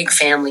a big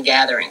family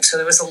gathering. So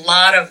there was a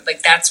lot of,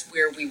 like, that's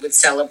where we would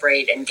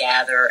celebrate and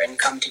gather and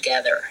come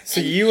together. So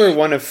you were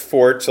one of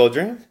 4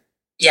 children?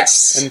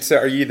 Yes. And so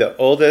are you the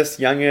oldest,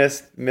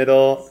 youngest,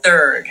 middle?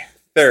 Third.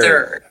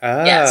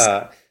 Ah.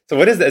 Yes. So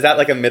what is that? Is that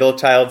like a middle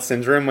child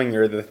syndrome when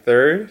you're the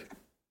third?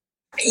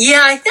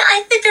 Yeah,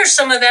 I think there's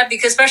some of that,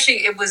 because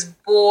especially it was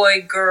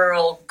boy,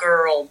 girl,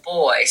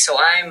 boy. So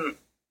I'm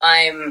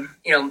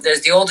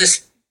there's the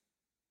oldest,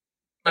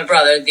 my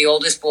brother, the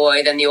oldest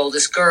boy, then the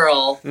oldest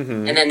girl,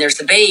 and then there's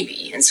the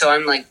baby. And so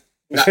I'm like,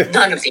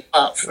 none of the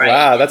above, right?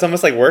 Wow, that's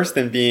almost like worse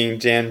than being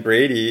Jan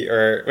Brady,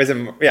 or was it?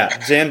 Yeah,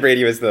 Jan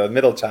Brady was the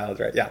middle child,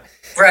 right? Yeah.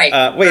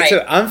 Right. Wait,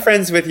 so I'm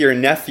friends with your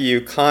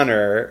nephew,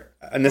 Connor.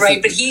 And this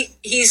but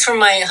he's from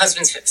my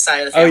husband's side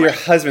of the family. Oh, your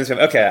husband's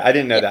family. Okay, I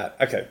didn't know that.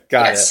 Okay,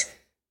 got it.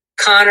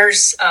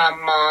 Connor's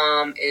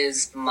mom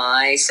is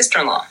my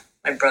sister-in-law,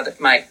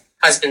 my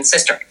husband's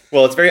sister.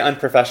 Well, it's very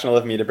unprofessional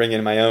of me to bring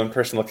in my own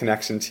personal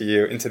connection to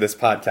you into this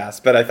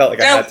podcast, but I felt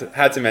like I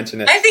had to mention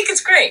it. I think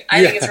it's great.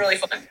 I think it's really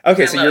fun.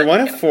 Okay, so you're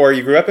one of 4.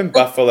 You grew up in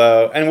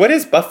Buffalo, and what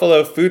is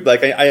Buffalo food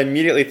like? I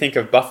immediately think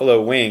of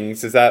buffalo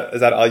wings. Is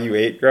that all you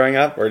ate growing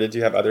up, or did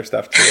you have other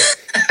stuff too?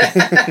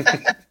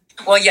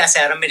 Well, yes,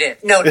 Adam, it is.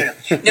 No.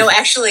 No,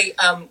 actually,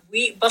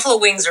 buffalo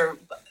wings they're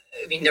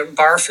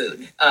bar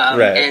food,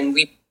 right. And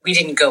we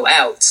didn't go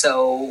out,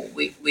 so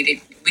we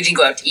didn't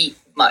go out to eat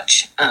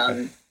much.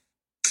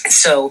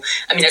 So,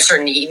 I've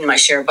certainly eaten my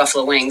share of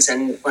buffalo wings,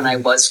 and when I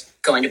was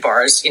going to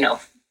bars,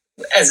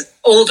 as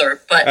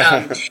older, but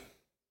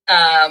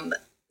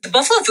the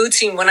buffalo food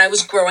scene when I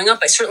was growing up,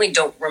 I certainly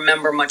don't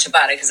remember much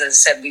about it, because as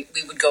I said, we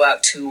would go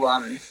out to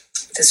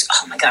this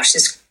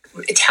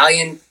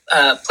Italian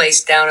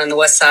place down on the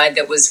west side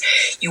that was,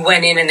 you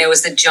went in and there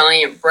was the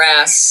giant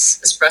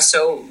brass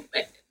espresso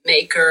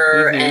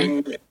maker,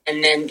 and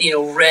then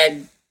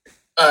red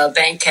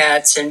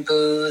bankets and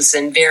booths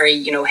and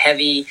very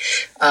heavy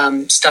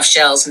stuffed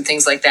shells and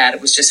things like that.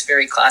 It was just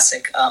very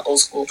classic old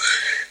school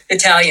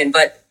Italian,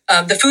 but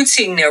the food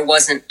scene there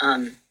wasn't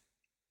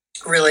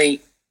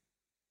really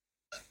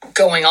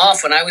going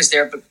off when I was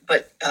there,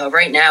 but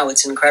right now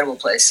it's an incredible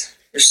place.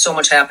 There's so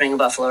much happening in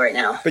Buffalo right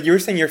now. But you were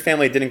saying your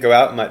family didn't go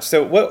out much.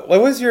 So what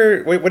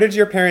did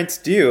your parents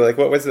do? Like,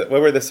 what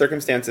were the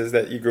circumstances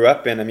that you grew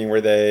up in? I mean,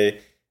 were they,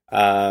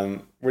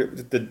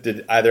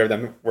 did either of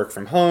them work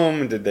from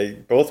home? Did they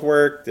both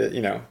work?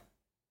 My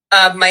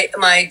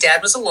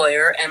dad was a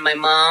lawyer, and my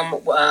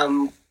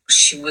mom,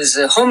 she was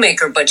a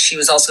homemaker, but she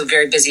was also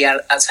very busy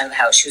outside of the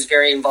house. She was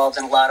very involved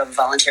in a lot of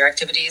volunteer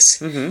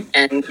activities,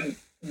 and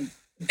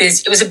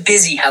busy. It was a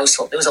busy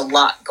household. There was a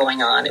lot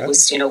going on. It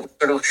was, sort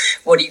of,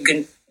 what are you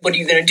going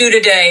to do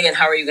today, and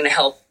how are you going to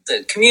help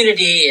the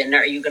community, and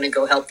are you going to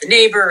go help the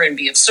neighbor and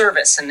be of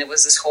service? And there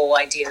was this whole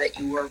idea that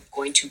you were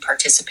going to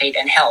participate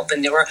and help.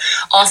 And there were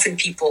often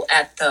people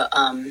at the,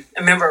 I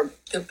remember,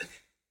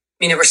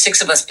 there were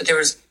 6 of us, but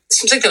it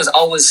seems like there was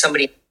always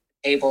somebody at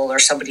the table, or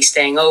somebody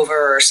staying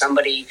over, or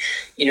somebody,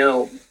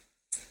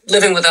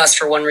 living with us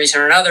for one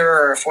reason or another,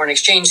 or a foreign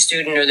exchange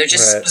student, or there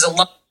just was a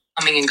lot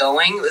coming and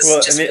going. It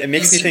was it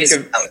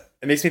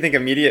makes me think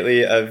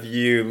immediately of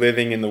you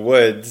living in the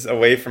woods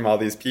away from all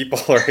these people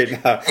right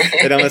now.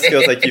 It almost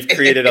feels like you've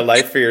created a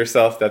life for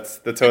yourself that's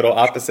the total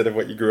opposite of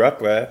what you grew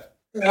up with.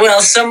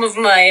 Well, some of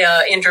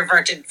my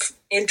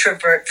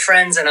introvert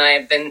friends and I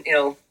have been,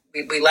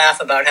 we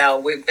laugh about how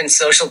we've been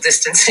social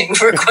distancing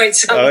for quite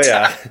some time. Oh,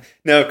 yeah.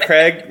 No,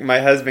 Craig,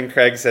 my husband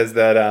Craig, says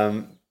that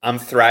I'm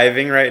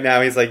thriving right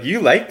now. He's like,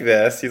 you like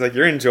this? He's like,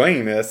 you're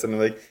enjoying this. And I'm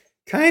like,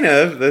 kind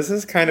of. This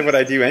is kind of what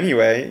I do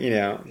anyway,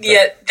 But.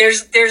 Yeah, there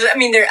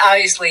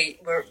obviously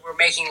we're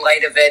making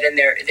light of it, and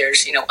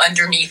there's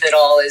underneath it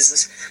all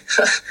is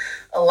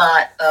a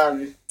lot.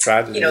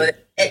 Tragedy.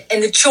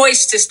 And the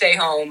choice to stay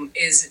home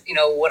is,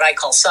 what I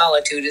call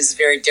solitude, is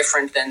very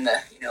different than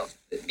the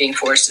being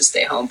forced to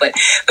stay home. But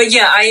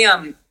yeah,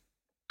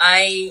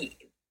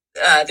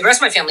 the rest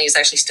of my family is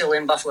actually still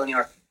in Buffalo, New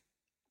York.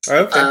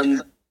 Okay.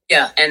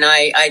 Yeah, and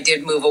I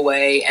did move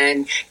away,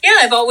 and yeah,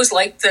 I've always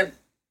liked the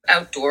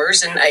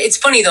outdoors. And it's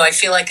funny though, I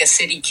feel like a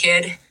city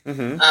kid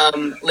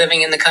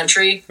living in the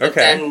country. But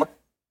then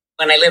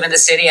when I live in the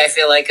city, I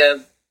feel like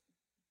a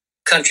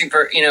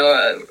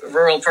a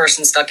rural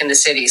person stuck in the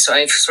city. So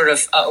I've sort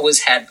of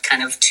always had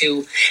kind of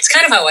two. It's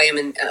kind of how I am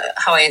in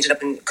how I ended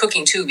up in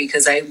cooking too,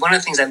 because one of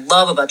the things I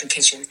love about the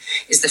kitchen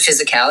is the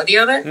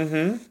physicality of it.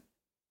 Mm-hmm.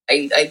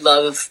 I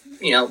love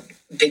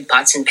big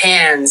pots and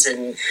pans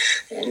and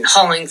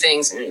hauling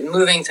things and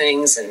moving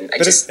things, and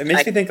it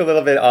makes me think a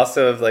little bit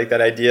also of like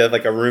that idea of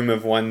like a room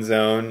of one's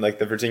own, like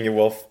the Virginia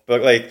Woolf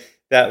book, like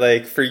that,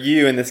 like for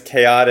you in this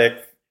chaotic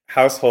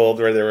household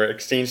where there were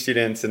exchange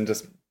students and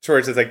just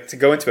chores, it's like to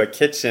go into a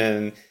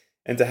kitchen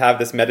and to have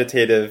this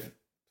meditative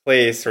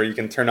place where you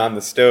can turn on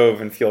the stove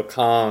and feel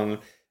calm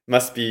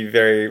must be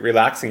very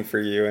relaxing for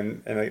you,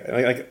 and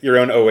like your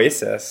own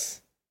oasis.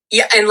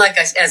 Yeah, and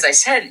as I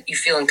said, you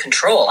feel in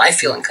control. I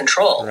feel in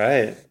control.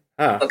 Right.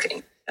 Huh.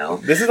 Cooking.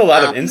 This is a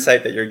lot of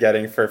insight that you're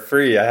getting for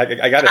free.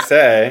 I gotta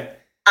say.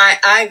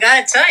 I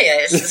gotta tell you,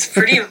 it's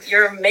pretty.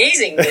 You're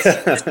amazing.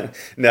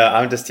 No,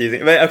 I'm just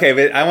teasing. But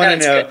I want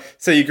to know. Good.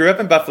 So you grew up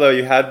in Buffalo.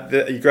 You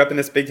grew up in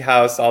this big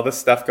house. All this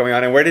stuff going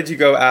on. And where did you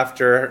go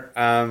after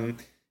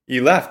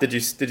you left? Did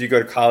you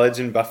go to college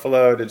in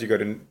Buffalo? Did you go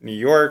to New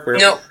York?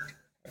 No.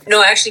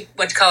 I actually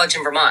went to college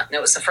in Vermont. And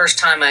it was the first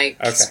time I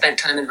spent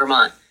time in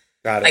Vermont.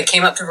 Got it. I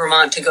came up to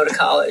Vermont to go to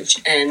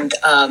college, and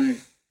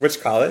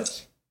which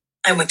college?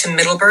 I went to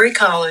Middlebury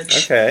College.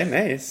 Okay,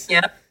 nice.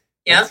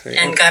 Yeah,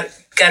 and got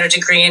a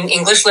degree in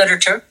English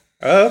literature.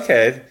 Oh,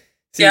 okay.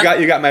 So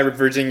you got my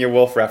Virginia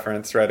Woolf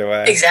reference right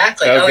away.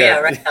 Exactly. Oh yeah,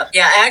 right.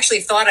 Yeah, I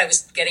actually thought I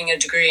was getting a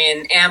degree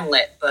in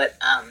AmLit, but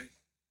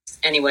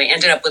anyway,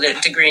 ended up with a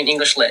degree in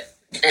English Lit.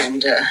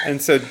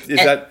 And so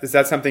is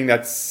that something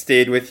that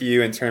stayed with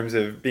you in terms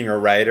of being a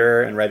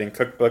writer and writing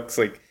cookbooks?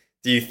 Like,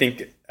 do you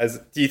think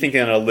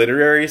in a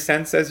literary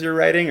sense as you're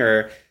writing,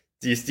 or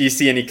do you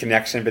see any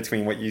connection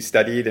between what you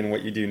studied and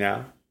what you do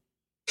now?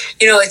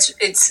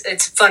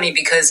 It's funny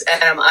because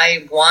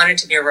I wanted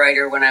to be a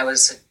writer when I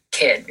was a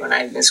kid. When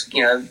I was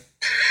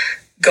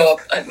go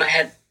up, I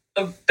had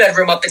a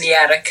bedroom up in the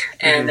attic,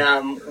 and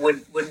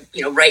would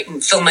write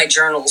and fill my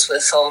journals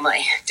with all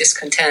my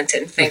discontent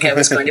and think I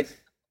was going to be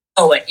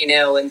a poet,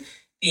 and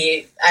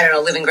be, I don't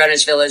know, live in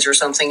Greenwich Village or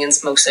something and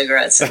smoke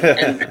cigarettes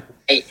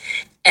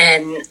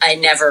and I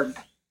never.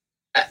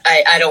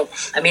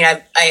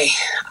 I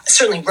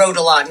certainly wrote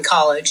a lot in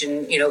college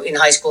and, in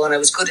high school, and I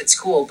was good at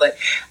school, but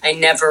I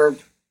never,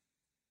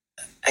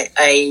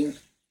 I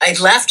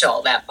left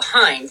all that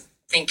behind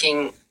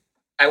thinking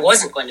I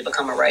wasn't going to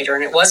become a writer.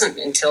 And it wasn't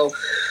until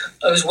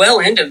I was well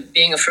into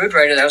being a food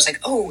writer that I was like,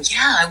 oh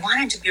yeah, I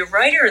wanted to be a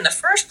writer in the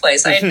first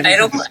place. I'd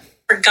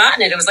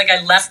forgotten it. It was like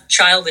I left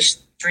childish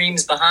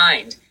dreams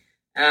behind.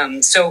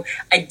 So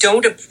I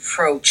don't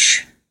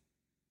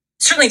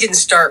certainly didn't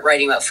start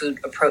writing about food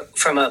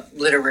from a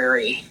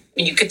literary.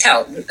 You could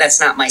tell that's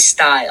not my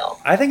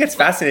style. I think it's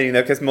fascinating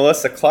though, because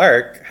Melissa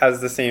Clark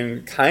has the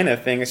same kind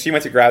of thing. She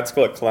went to grad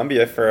school at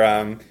Columbia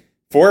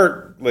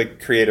for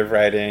like creative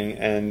writing,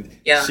 and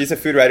she's a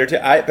food writer too.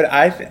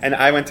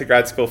 I went to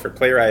grad school for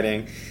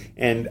playwriting,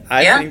 and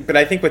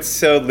I think what's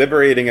so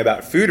liberating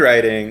about food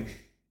writing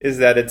is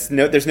that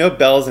there's no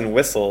bells and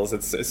whistles.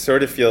 It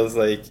sort of feels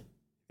like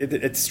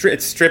it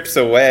strips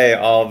away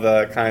all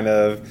the kind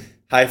of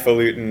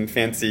highfalutin,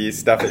 fancy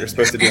stuff that you're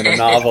supposed to do in a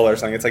novel or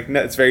something. It's like, no,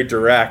 it's very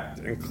direct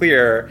and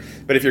clear.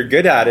 But if you're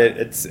good at it,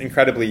 it's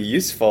incredibly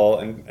useful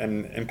and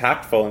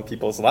impactful in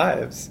people's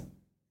lives.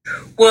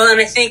 Well, and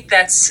I think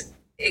that's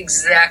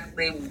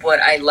exactly what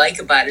I like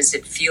about it. Is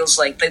it feels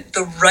like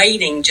the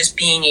writing, just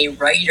being a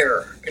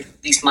writer, at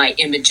least my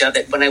image of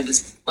it when I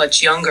was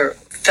much younger,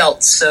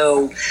 felt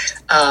so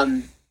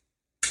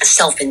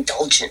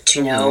self-indulgent,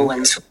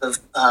 and sort of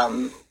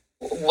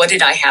what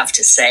did I have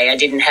to say? I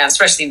didn't have,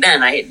 especially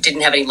then, I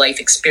didn't have any life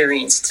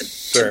experience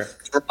to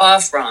draw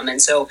from,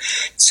 and so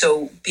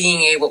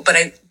being able, but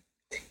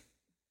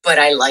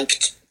I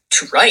liked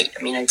to write.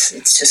 I mean,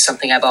 it's just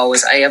something I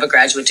have a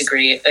graduate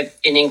degree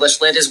in English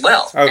Lit as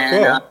well. Oh,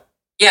 and, cool.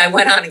 I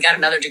went on and got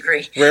another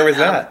degree. Where was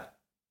that?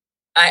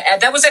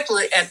 That was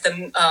actually at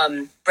the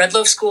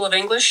Breadloaf School of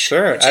English.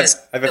 Sure. I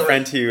have a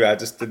friend who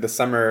just did the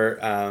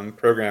summer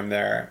program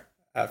there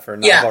for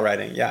novel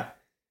writing. Yeah.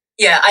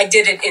 Yeah, I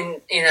did it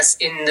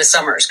in the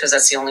summers because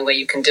that's the only way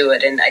you can do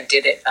it. And I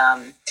did it.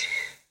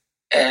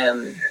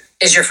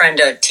 Is your friend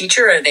a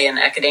teacher? Are they in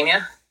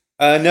academia?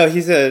 No,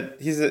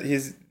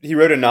 he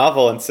wrote a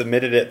novel and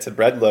submitted it to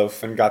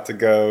Breadloaf and got to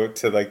go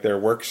to like their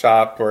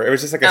workshop, or it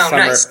was just like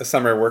a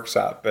summer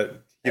workshop,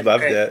 but he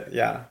loved it.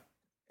 Yeah.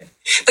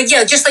 But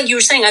yeah, just like you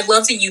were saying, I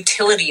love the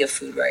utility of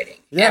food writing.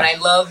 Yeah. And I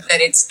love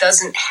that it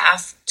doesn't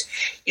have to,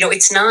 I don't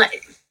want to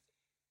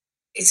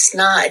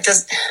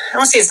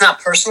say it's not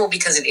personal,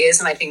 because it is.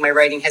 And I think my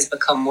writing has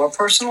become more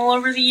personal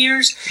over the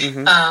years.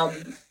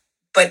 Mm-hmm.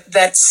 But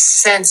that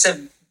sense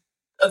of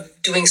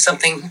doing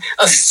something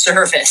of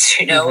service,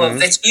 of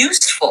that's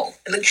useful.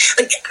 Like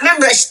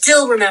I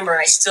still remember,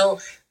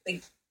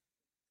 like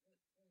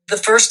the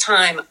first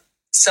time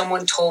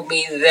someone told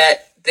me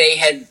that they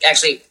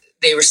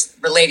were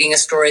relating a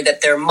story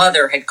that their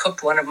mother had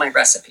cooked one of my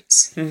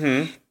recipes.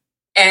 Mm-hmm.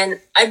 And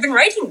I've been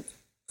writing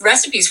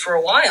recipes for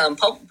a while and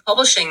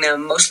publishing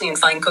them mostly in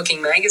Fine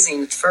Cooking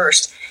magazine at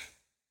first.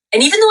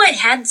 And even though I'd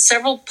had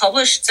several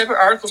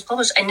articles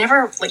published, I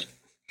never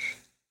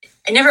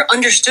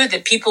understood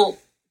that people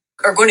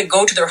are going to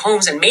go to their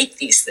homes and make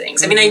these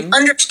things. Mm-hmm. I mean, I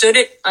understood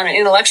it on an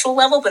intellectual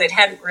level, but it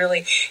hadn't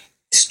really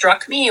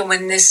struck me. And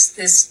when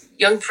this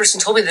young person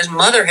told me that his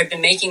mother had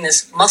been making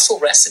this mussel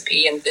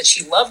recipe and that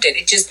she loved it,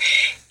 it just,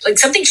 like,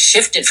 something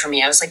shifted for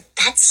me. I was like,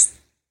 that's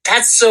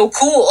so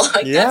cool.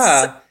 Like,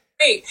 that's so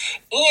great.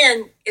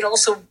 And it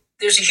also,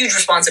 there's a huge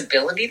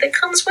responsibility that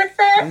comes with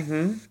that.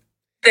 Mm-hmm.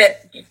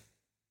 That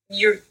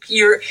your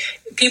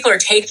people are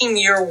taking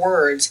your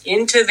words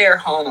into their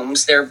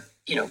homes. They're,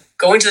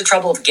 going to the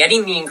trouble of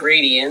getting the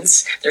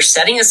ingredients. They're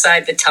setting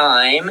aside the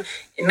time.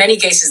 In many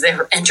cases,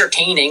 they're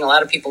entertaining. A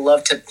lot of people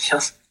love to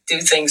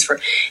do things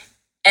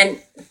and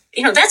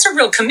that's a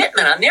real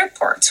commitment on their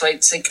part. So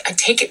it's like I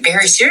take it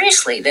very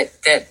seriously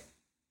that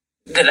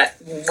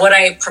what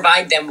I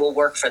provide them will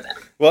work for them.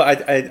 Well,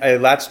 I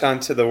latched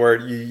onto the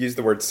word, you used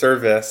the word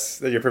service,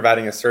 that you're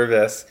providing a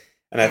service.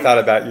 And I thought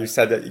about, you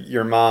said that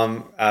your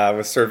mom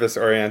was service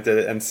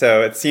oriented. And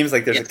so it seems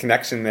like there's a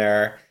connection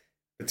there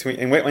between,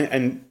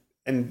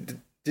 and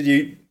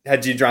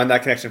had you drawn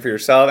that connection for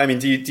yourself? I mean,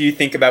 do you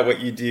think about what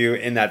you do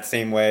in that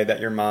same way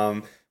that your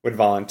mom would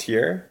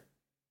volunteer?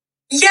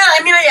 Yeah,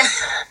 I mean,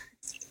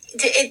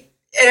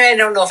 and I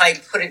don't know if I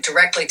put it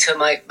directly to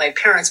my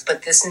parents,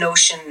 but this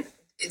notion,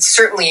 it's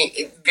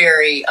certainly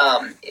very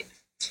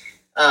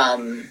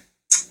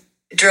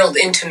drilled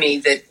into me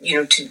that,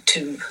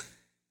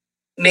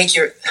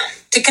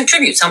 to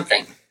contribute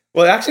something.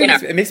 Well, actually,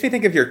 it makes me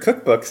think of your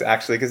cookbooks,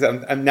 actually, because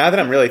I'm now that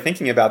I'm really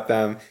thinking about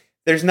them,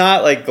 there's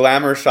not like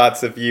glamour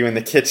shots of you in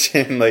the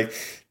kitchen, like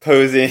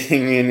posing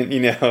and,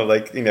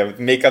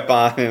 makeup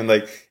on and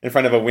like in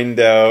front of a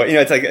window.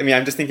 It's like, I mean,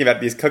 I'm just thinking about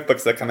these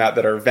cookbooks that come out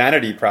that are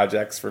vanity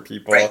projects for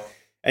people. Right.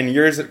 And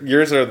yours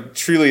are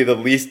truly the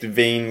least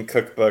vain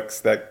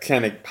cookbooks that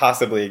can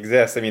possibly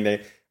exist. I mean,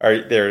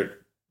 they're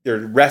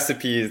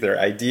recipes, they're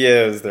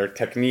ideas, they're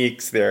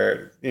techniques,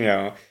 they're,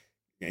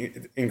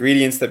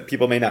 ingredients that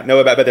people may not know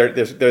about, but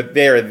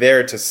they are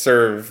there to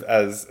serve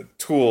as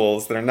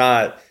tools. They're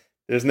not,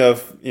 there's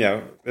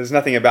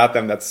nothing about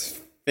them that's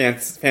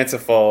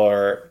fanciful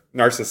or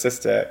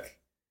narcissistic.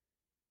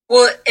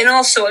 Well, and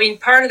also, I mean,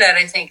 part of that,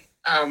 I think,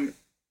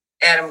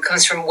 Adam,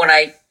 comes from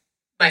my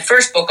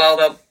first book, all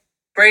about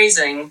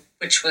braising,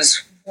 which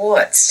was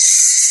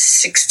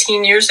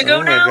 16 years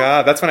ago now? Oh my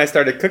God, that's when I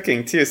started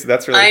cooking tho, so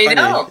that's really funny. I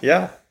know.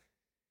 Yeah.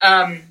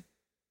 I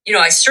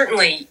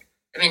certainly,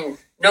 I mean,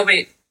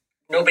 nobody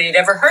had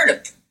ever heard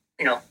of,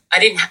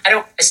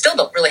 I still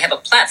don't really have a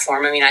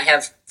platform. I mean, I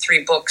have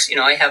 3 books,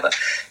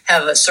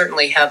 I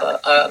certainly have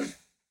a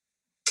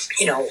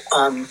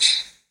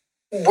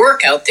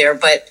work out there,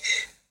 but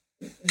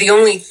the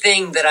only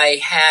thing that I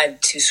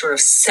had to sort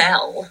of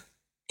sell,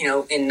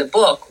 in the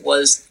book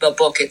was the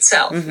book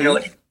itself.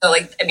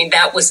 Mm-hmm.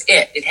 That was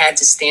it. It had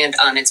to stand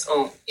on its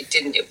own.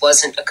 It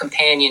wasn't a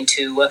companion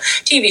to a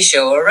TV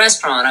show, a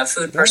restaurant, a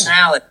food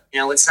personality.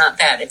 It's not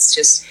that. It's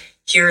just,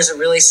 here's a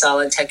really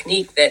solid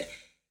technique that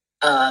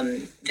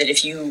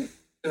if you,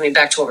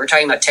 back to what we're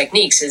talking about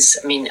techniques is,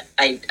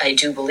 I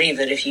do believe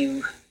that if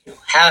you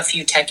have a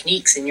few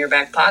techniques in your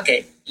back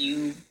pocket,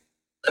 you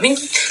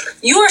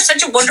are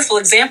such a wonderful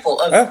example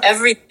of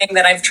everything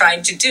that I've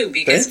tried to do,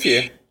 because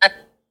thank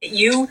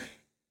you.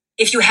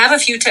 if you have a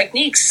few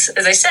techniques,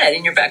 as I said,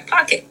 in your back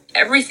pocket,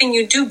 everything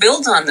you do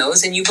builds on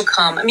those, and you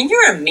become. I mean,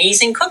 you're an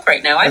amazing cook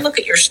right now. I look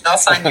at your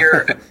stuff on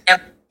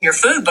your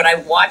food, but I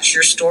watch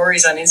your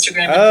stories on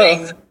Instagram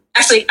and things.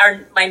 Actually,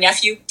 my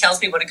nephew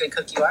tells me what a good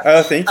cook you are.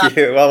 Oh, thank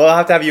you. Well, we'll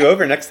have to have you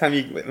over next time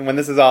when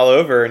this is all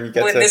over and you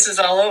get this is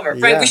all over.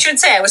 Yeah. Right? We should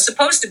say I was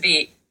supposed to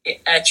be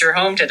at your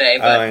home today,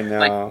 but I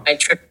know. my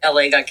trip to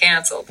LA got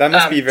canceled. That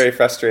must be very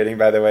frustrating,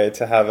 by the way,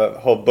 to have a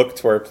whole book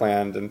tour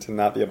planned and to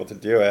not be able to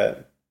do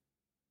it.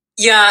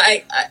 Yeah,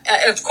 I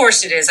of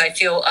course it is. I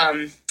feel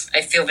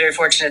very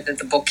fortunate that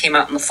the book came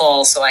out in the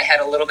fall, so I had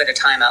a little bit of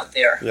time out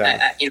there.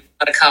 Yeah. A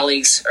lot of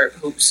colleagues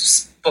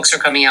whose books are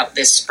coming out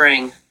this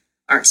spring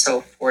aren't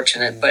so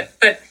fortunate, but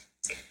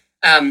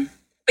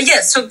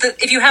yeah. So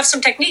if you have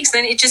some techniques,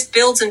 then it just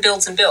builds and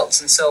builds and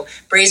builds. And so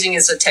braising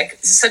is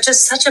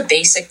such a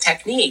basic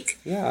technique.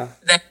 Yeah.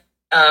 That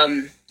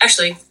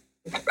actually,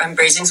 I'm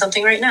braising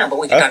something right now, but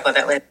we can talk about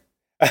that later.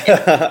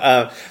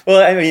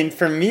 Well, I mean,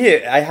 for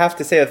me, I have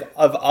to say,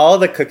 of all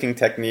the cooking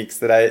techniques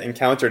that I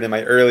encountered in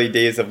my early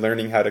days of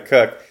learning how to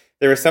cook,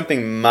 there was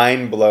something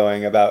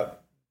mind-blowing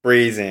about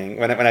braising.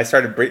 When I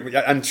started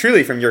and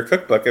truly from your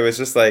cookbook, it was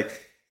just like,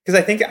 because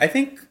I think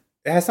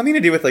it has something to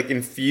do with like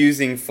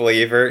infusing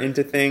flavor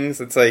into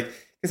things. It's like,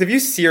 because if you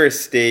sear a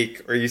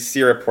steak or you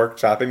sear a pork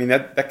chop, I mean,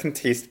 that can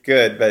taste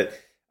good, but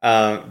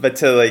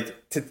to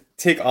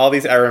take all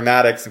these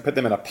aromatics and put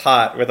them in a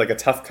pot with like a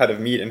tough cut of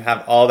meat and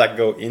have all that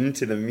go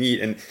into the meat.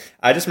 And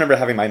I just remember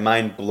having my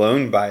mind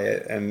blown by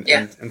it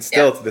and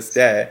still to this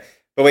day.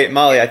 But wait,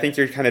 Molly, I think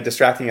you're kind of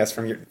distracting us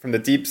from the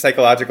deep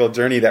psychological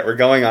journey that we're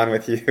going on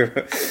with you.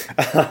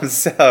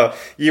 So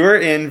you were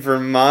in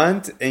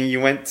Vermont and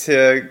you went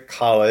to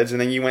college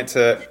and then you went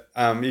to,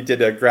 you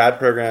did a grad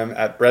program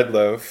at Bread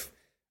Loaf.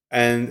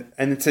 And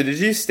so did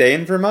you stay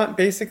in Vermont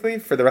basically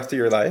for the rest of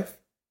your life?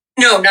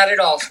 No, not at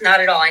all.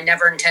 Not at all. I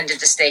never intended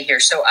to stay here.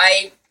 So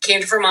I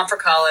came to Vermont for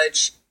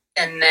college,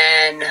 and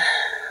then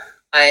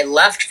I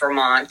left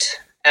Vermont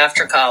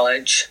after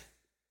college.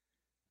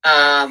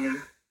 I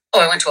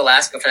went to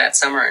Alaska for that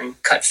summer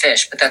and cut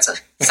fish, but that's a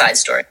side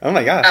story. Oh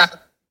my gosh.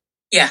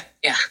 Yeah.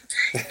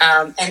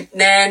 And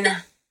then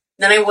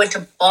I went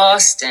to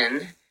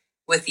Boston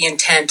with the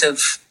intent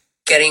of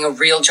getting a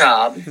real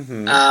job.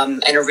 Mm-hmm.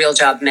 And a real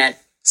job meant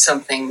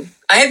something.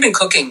 I had been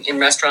cooking in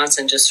restaurants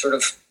and just sort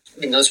of,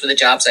 those were the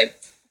jobs I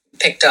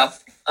picked up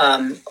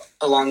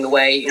along the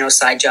way,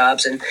 side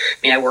jobs. And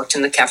I worked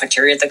in the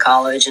cafeteria at the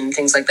college and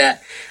things like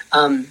that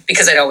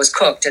because I'd always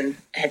cooked and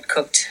had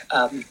cooked,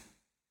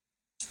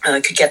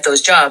 could get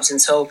those jobs.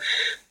 And so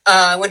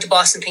I went to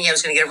Boston thinking I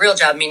was going to get a real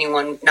job, meaning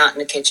one not in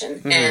the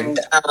kitchen, mm-hmm.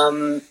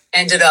 and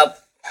ended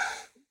up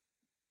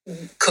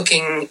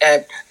cooking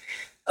at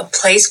a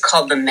place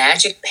called the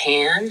Magic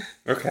Pan,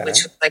 which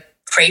was like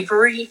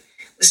creperie. It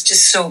was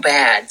just so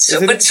bad.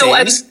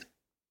 I was.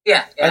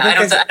 Yeah.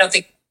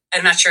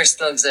 I'm not sure it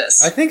still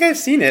exists. I think I've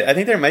seen it. I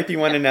think there might be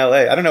one in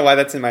LA. I don't know why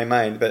that's in my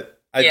mind, but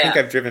I think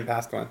I've driven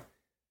past one.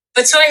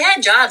 But so I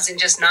had jobs and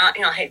just not,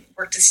 I had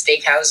worked at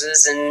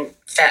steakhouses and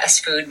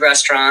fast food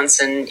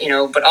restaurants and,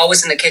 but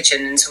always in the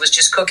kitchen. And so it was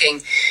just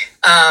cooking.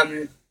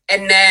 And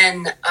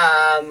then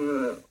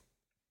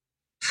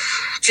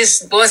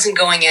just wasn't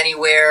going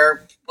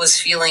anywhere, was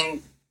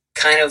feeling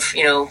kind of,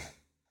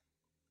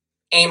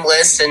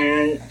 aimless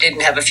and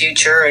didn't have a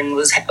future and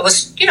was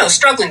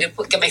struggling to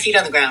get my feet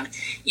on the ground,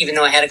 even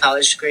though I had a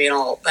college degree and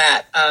all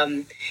that.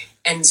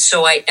 And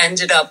so I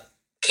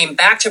came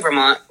back to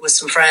Vermont with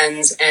some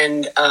friends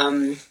and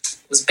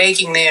was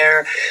baking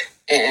there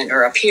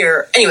or up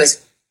here.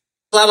 Anyways,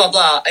 blah, blah,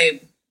 blah. I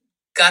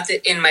got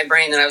it in my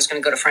brain that I was going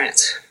to go to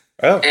France.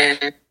 Oh.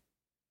 And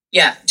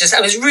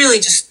I was really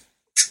just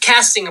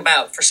casting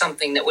about for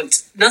something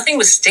nothing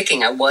was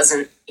sticking. I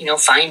wasn't,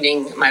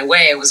 finding my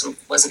way. I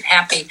wasn't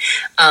happy.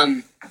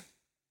 And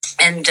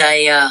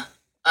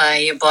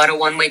I bought a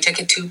one-way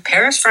ticket to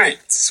Paris,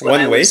 France.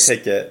 One-way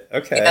ticket?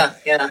 Okay.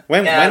 Yeah.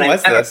 When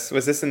was this?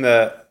 Was this in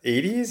the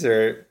 80s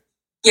or?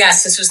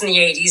 Yes, this was in the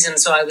 80s, and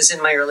so I was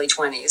in my early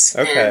 20s.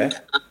 Okay.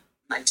 And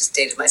I just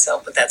dated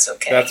myself, but that's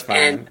okay. That's fine.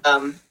 And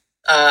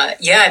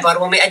I bought a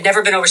one-way. I'd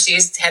never been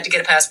overseas, had to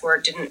get a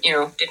passport, didn't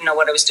know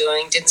what I was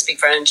doing, didn't speak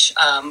French,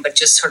 but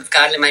just sort of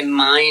got it in my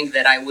mind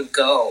that I would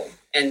go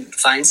and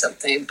find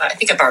something. But I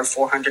think I borrowed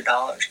 $400.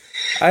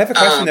 I have a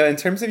question though, in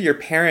terms of your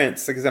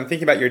parents, because I'm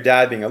thinking about your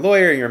dad being a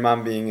lawyer and your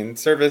mom being in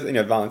service,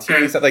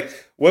 volunteering and stuff.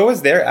 Like, what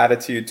was their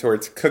attitude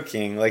towards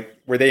cooking? Like,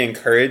 were they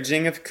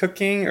encouraging of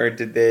cooking, or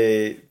did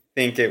they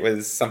think it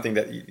was something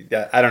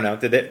that I don't know?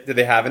 Did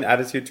they have an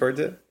attitude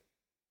towards it?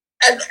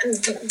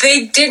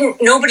 They didn't.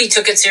 Nobody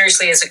took it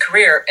seriously as a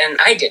career, and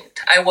I didn't.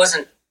 I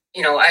wasn't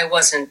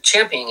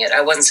championing it.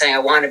 I wasn't saying I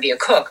want to be a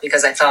cook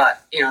because I thought,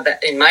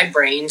 that in my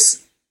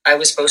brains, I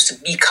was supposed to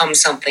become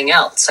something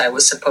else. I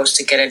was supposed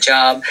to get a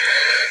job.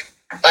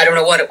 I don't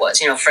know what it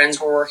was. Friends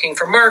were working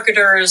for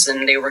marketers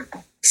and they were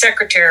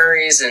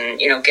secretaries and,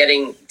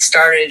 getting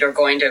started or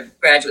going to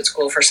graduate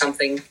school for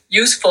something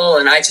useful.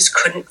 And I just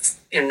couldn't,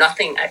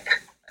 nothing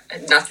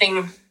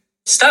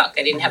stuck.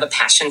 I didn't have a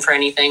passion for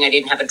anything. I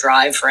didn't have a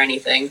drive for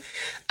anything.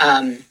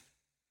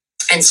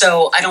 And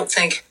so I don't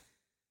think,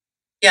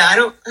 I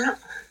don't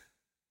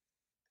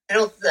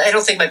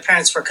think my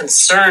parents were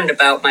concerned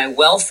about my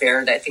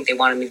welfare. I think they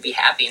wanted me to be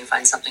happy and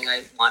find something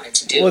I wanted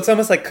to do. Well, it's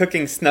almost like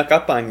cooking snuck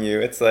up on you.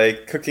 It's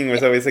like cooking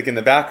was always like in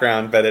the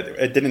background, but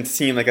it didn't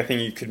seem like a thing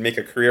you could make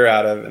a career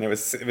out of, and it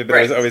was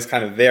always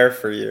kind of there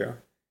for you.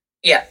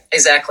 Yeah,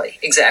 exactly.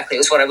 It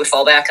was what I would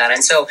fall back on.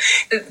 And so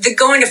the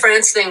going to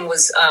France thing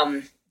was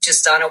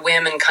just on a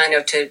whim and kind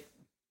of to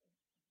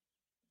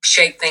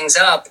shake things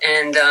up.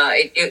 And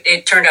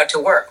it turned out to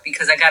work,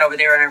 because I got over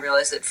there and I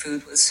realized that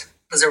food was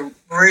a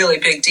really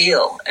big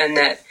deal. And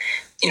that,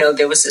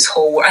 there was this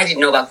whole, I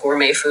didn't know about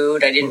gourmet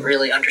food. I didn't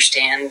really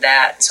understand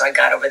that. So I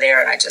got over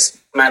there and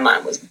my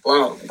mind was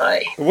blown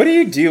by. What do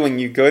you do when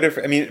you go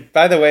to,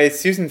 by the way,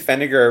 Susan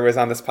Feniger was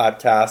on this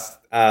podcast,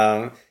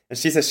 and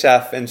she's a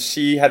chef, and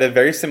she had a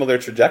very similar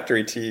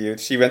trajectory to you.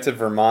 She went to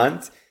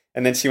Vermont,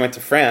 and then she went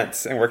to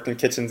France and worked in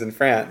kitchens in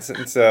France.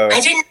 And so I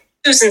didn't.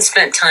 Susan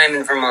spent time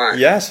in Vermont.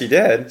 Yeah, she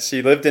did.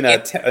 She lived in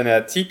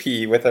a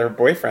teepee with her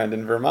boyfriend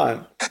in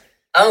Vermont.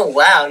 Oh,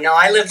 wow. No,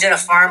 I lived in a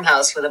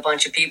farmhouse with a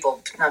bunch of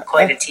people. Not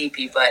quite a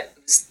teepee, but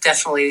it was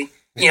definitely,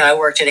 I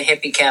worked at a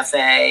hippie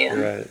cafe.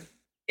 And, right.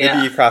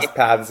 Maybe you crossed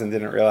paths and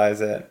didn't realize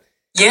it.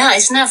 Yeah,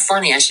 isn't that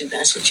funny? I should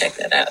check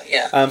that out.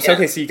 Yeah.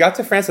 Okay, so you got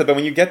to France, but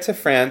when you get to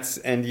France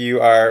and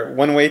you are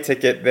one-way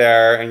ticket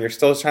there and you're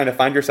still trying to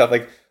find yourself,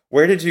 like,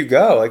 where did you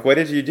go? Like, what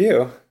did you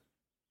do?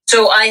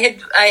 So I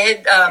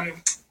had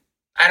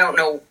I don't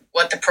know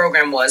what the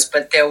program was,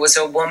 but there was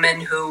a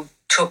woman who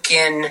took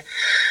in,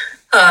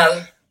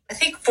 I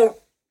think there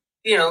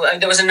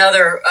was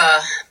another,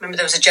 remember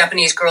there was a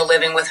Japanese girl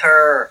living with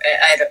her.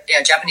 I had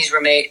a Japanese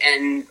roommate,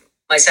 and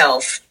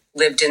myself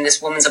lived in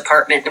this woman's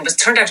apartment. It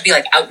turned out to be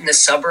like out in the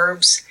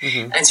suburbs.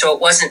 Mm-hmm. And so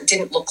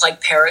didn't look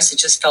like Paris. It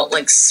just felt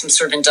like some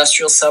sort of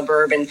industrial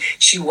suburb. And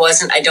she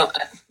wasn't,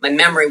 my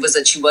memory was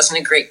that she wasn't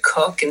a great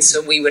cook. And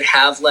so we would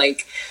have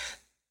like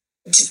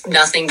just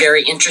nothing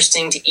very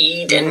interesting to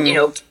eat. Mm-hmm.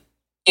 And,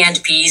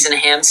 canned peas and a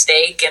ham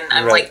steak. And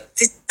I'm like,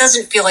 this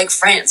doesn't feel like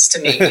France to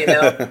me,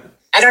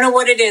 I don't know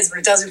what it is, but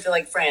it doesn't feel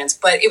like France.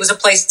 But it was a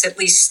place to at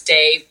least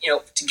stay,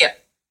 to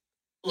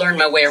learn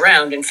my way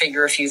around and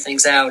figure a few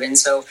things out. And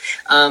so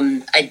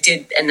I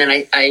did. And then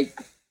I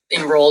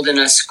enrolled in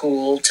a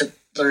school to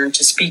learn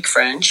to speak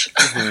French.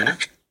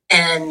 Mm-hmm.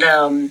 and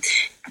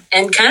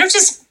kind of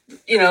just,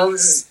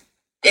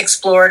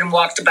 explored and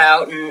walked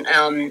about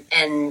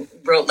and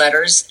wrote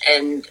letters.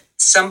 And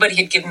somebody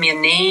had given me a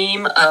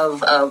name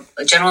of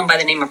a gentleman by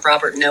the name of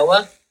Robert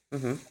Noah,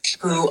 mm-hmm.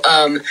 who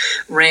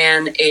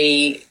ran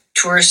a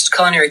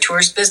culinary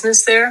tourist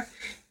business there.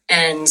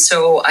 And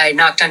so I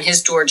knocked on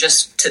his door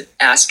just to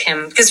ask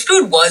him, because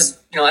food was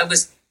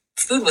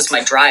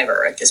my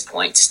driver at this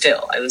point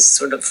still. I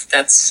was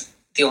that's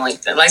the only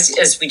thing,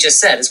 as we just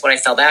said, is what I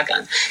fell back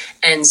on.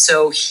 And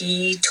so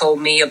he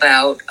told me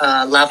about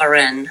La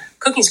Varenne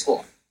Cooking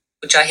School,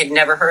 which I had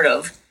never heard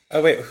of.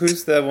 Oh, wait,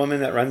 who's the woman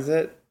that runs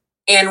it?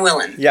 Anne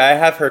Willen. Yeah, I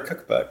have her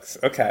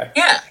cookbooks. Okay.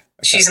 Yeah, okay.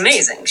 She's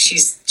amazing.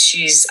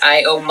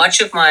 I owe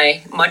much of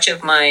my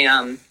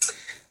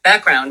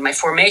background, my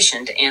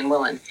formation, to Anne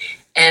Willen.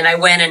 And I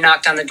went and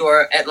knocked on the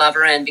door at La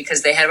Varenne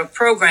because they had a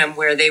program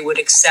where they would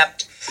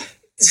accept,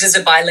 this is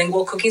a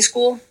bilingual cooking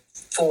school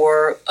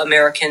for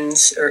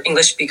Americans or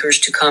English speakers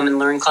to come and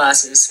learn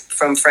classes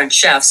from French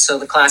chefs. So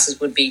the classes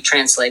would be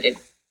translated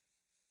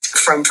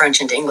from French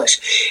into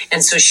English.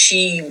 And so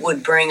she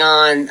would bring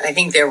on, I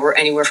think there were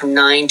anywhere from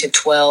 9 to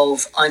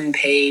 12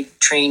 unpaid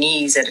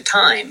trainees at a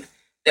time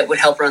that would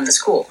help run the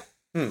school.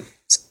 So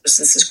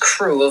this is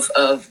crew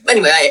of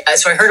anyway,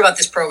 so I heard about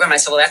this program. I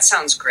said, well, that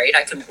sounds great.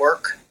 I could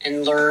work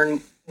and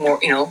learn more,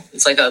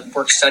 it's like a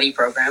work study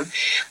program.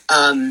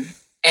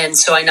 And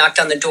so I knocked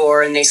on the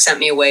door and they sent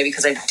me away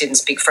because I didn't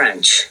speak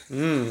French.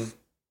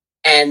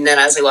 And then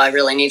I was like, well, I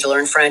really need to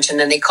learn French. And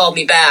then they called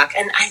me back.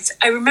 And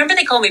I remember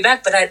they called me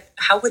back, but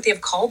how would they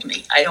have called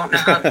me? I don't know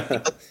how.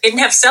 They didn't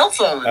have cell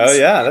phones. Oh,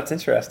 yeah, that's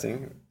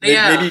interesting.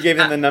 Yeah. Maybe you gave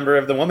them the number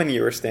of the woman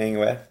you were staying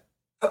with.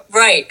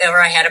 Right,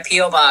 or I had a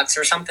P.O. box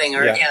or something,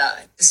 or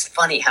it's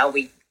funny how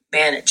we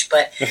manage.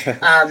 But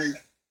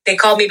they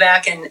called me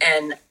back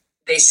and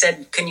they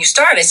said, can you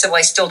start? I said, well,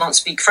 I still don't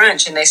speak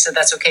French. And they said,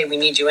 that's okay, we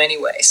need you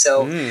anyway.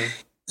 So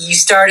you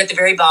start at the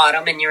very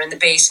bottom and you're in the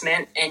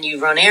basement and you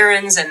run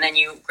errands, and then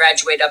you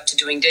graduate up to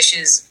doing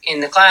dishes in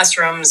the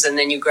classrooms, and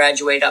then you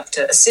graduate up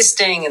to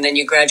assisting, and then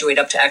you graduate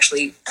up to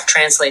actually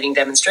translating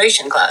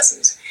demonstration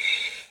classes.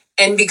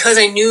 And because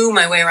I knew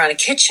my way around a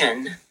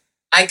kitchen,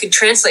 I could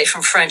translate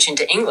from French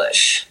into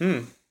English.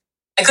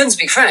 I couldn't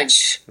speak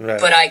French,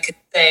 but I could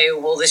say,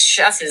 well, this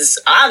chef is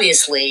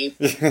obviously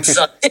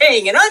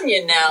sauteing an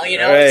onion now,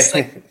 Right. It's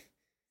like,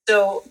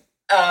 so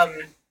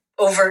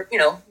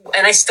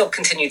and I still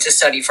continued to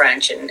study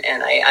French, and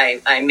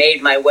I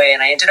made my way,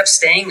 and I ended up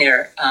staying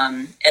there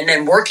and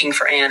then working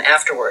for Anne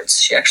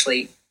afterwards. She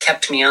actually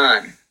kept me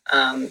on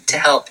to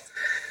help.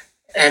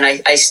 And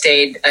I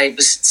stayed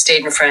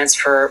in France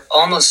for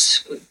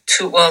almost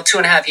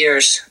 2.5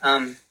 years.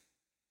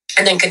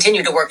 And then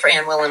continued to work for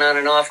Anne Willen on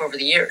and off over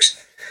the years.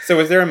 So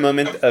was there a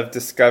moment of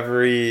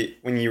discovery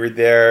when you were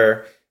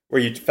there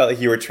where you felt like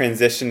you were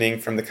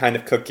transitioning from the kind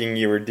of cooking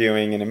you were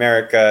doing in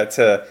America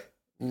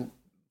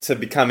to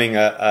becoming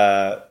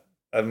a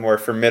more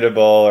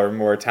formidable or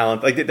more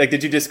talented?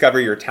 Did you discover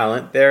your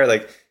talent there?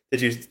 Like,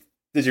 did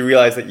you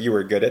realize that you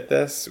were good at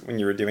this when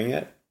you were doing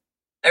it?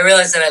 I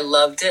realized that I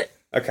loved it.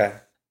 Okay.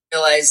 I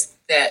realized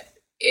that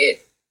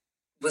it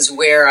was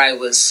where I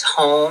was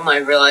home. I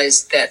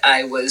realized that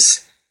I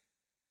was,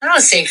 I don't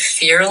want to say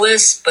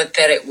fearless, but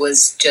that it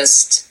was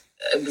just,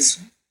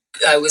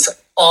 I was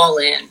all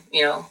in,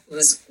 it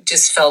was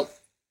just felt,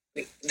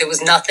 there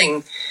was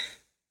nothing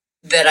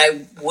that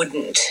I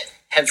wouldn't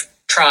have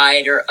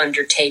tried or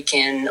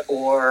undertaken,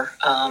 or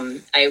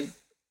I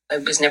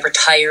was never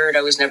tired.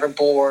 I was never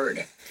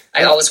bored.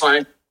 I always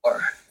wanted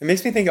more. It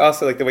makes me think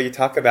also, like, the way you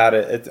talk about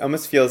it, it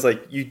almost feels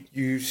like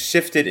you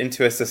shifted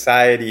into a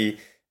society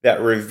that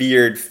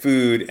revered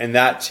food, and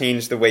that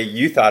changed the way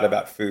you thought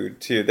about food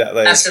too. That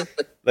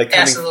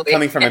Absolutely.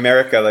 Coming from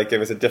America, like, it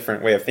was a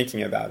different way of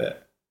thinking about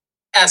it.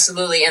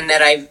 Absolutely, and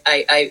that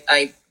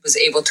I was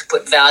able to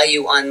put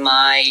value on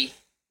my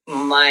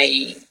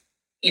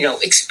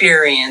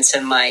experience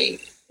and my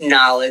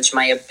knowledge,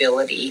 my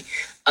ability,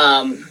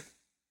 and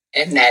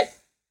that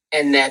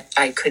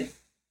I could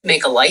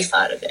make a life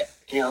out of it.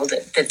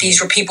 That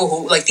these were people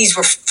who, like, these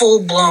were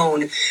full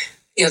blown,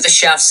 the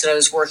chefs that I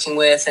was working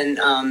with, and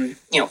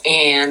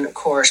Anne, of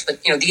course,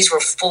 but these were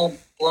full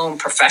blown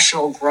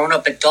professional grown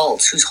up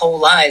adults whose whole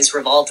lives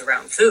revolved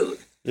around food.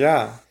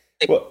 Yeah.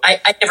 Well,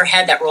 I never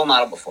had that role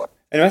model before.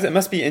 And it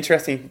must be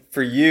interesting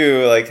for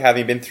you, like,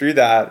 having been through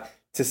that,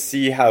 to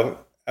see how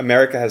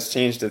America has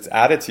changed its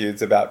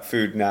attitudes about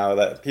food now,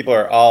 that people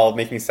are all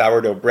making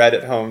sourdough bread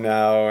at home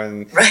now,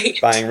 and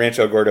buying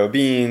Rancho Gordo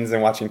beans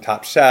and watching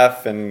Top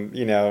Chef and,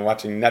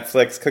 watching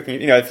Netflix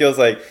cooking. It feels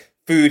like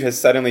food has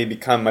suddenly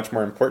become much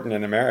more important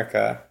in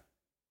America.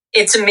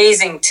 It's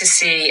amazing to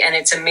see, and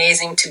it's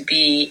amazing to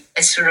be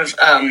a sort of,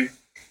 I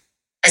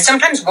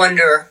sometimes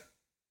wonder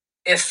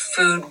if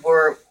food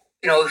were,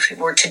 if it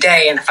were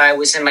today, and if I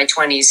was in my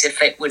 20s,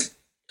 if it would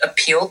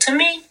appeal to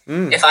me,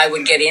 if I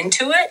would get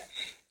into it.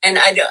 And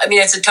I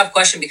mean, it's a tough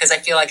question because I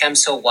feel like I'm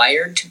so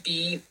wired to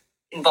be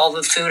involved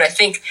with food. I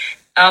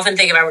often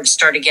think if I were to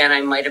start again,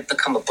 I might have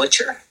become a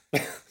butcher.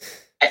 I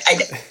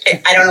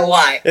don't know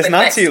why. It's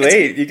not too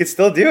late. You could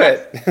still do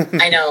it.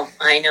 I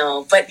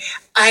know. But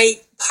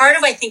part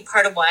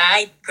of why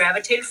I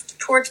gravitated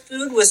towards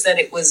food was that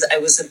I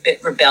was a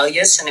bit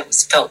rebellious, and it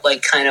felt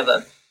like kind of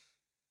a,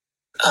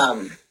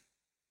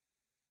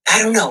 I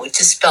don't know. It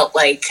just felt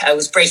like I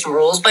was breaking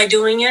rules by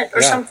doing it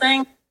or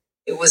something.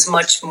 It was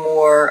much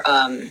more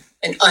an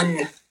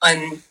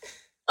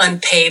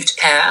unpaved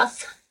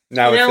path.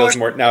 Now it feels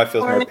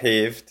more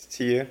paved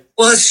to you.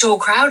 Well, it's so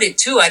crowded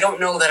too. I don't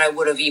know that I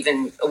wouldn't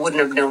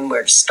have known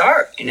where to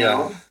start.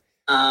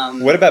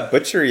 What about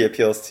butchery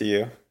appeals to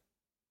you?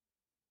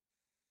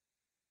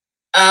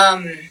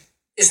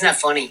 Isn't that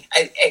funny?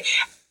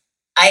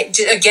 I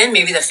again,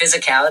 maybe the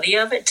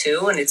physicality of it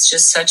too, and it's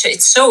just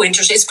it's so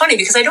interesting. It's funny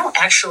because I don't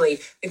actually,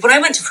 like, when I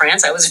went to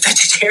France, I was a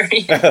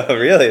vegetarian. Oh,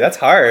 really? That's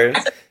hard.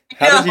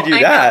 How did you do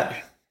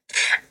that?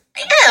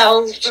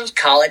 It was a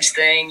college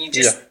thing. You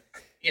just,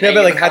 but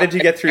like, how did you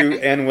get through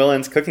Anne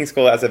Willen's cooking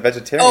school as a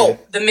vegetarian? Oh,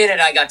 the minute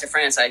I got to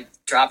France, I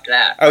dropped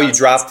that. Oh, you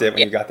dropped it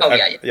when you got there.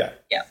 Oh, yeah.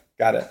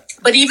 Got it.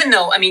 But even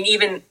though,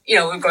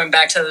 we're going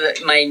back to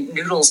my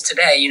noodles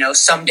today,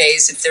 some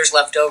days if there's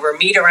leftover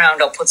meat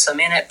around, I'll put some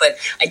in it, but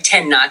I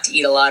tend not to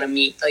eat a lot of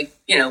meat. Like,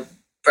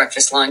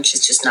 breakfast, lunch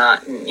is just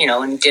not,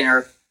 and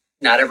dinner,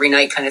 not every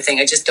night kind of thing.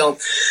 I just don't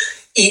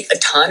eat a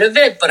ton of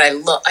it, but I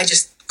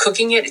just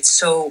cooking it. It's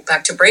so,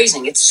 back to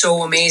braising. It's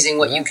so amazing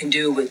what you can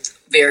do with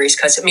various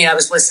cuts. I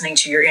was listening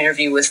to your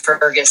interview with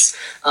Fergus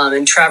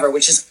and Trevor,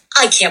 which is,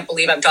 I can't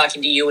believe I'm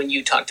talking to you and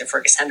you talk to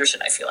Fergus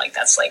Henderson. I feel like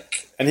that's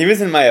like... And he was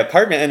in my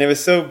apartment, and it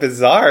was so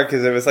bizarre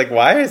because it was like,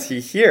 why is he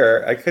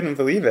here? I couldn't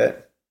believe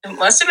it. It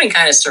must have been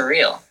kind of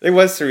surreal. It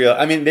was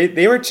surreal.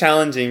 They were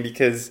challenging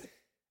because,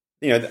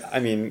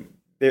 it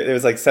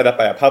was like set up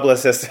by a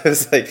publicist. It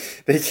was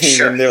like, they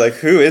came in, they're like,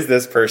 who is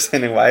this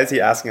person and why is he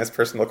asking us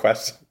personal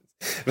questions?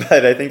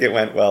 But I think it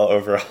went well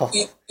overall.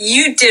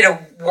 You did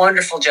a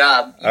wonderful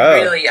job.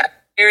 Really, I'm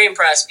very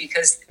impressed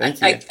because I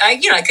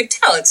could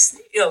tell it's,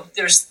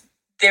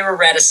 they were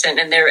reticent,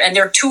 and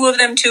there are two of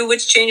them too,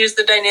 which changes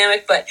the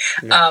dynamic. But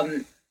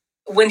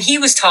when he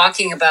was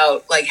talking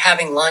about, like,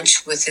 having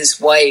lunch with his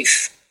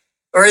wife,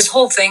 or his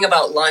whole thing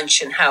about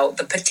lunch and how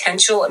the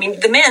potential,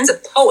 the man's a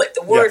poet,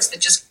 the words that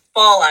just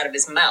fall out of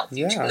his mouth.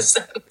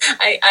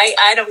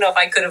 I don't know if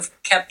I could have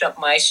kept up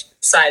my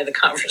side of the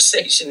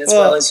conversation as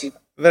well as you.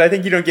 But I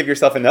think you don't give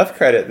yourself enough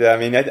credit, though.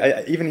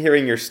 I even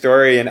hearing your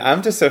story, and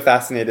I'm just so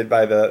fascinated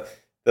by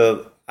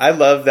I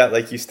love that,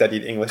 like, you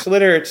studied English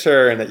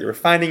literature and that you were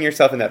finding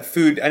yourself in that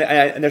food.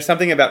 And there's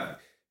something about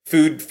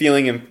food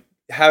feeling and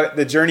how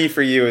the journey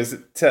for you is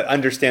to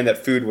understand that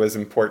food was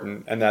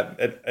important, and that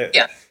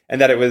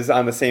it was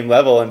on the same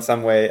level in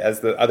some way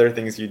as the other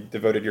things you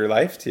devoted your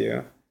life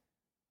to.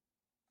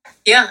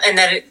 Yeah, and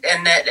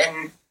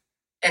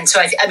and so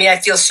I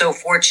feel so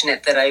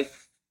fortunate that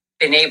I've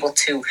been able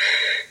to.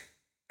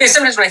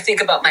 Sometimes when I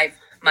think about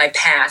my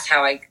path,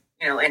 how I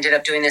ended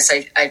up doing this,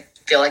 I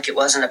feel like it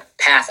wasn't a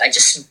path. I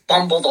just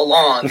bumbled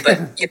along. But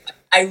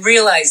I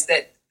realized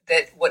that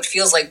what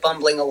feels like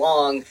bumbling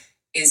along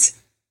is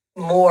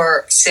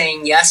more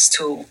saying yes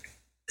to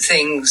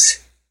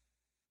things,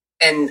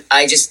 and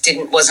I just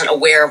wasn't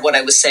aware of what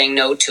I was saying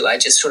no to. I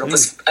just sort of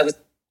I was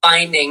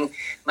finding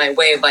my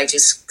way by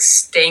just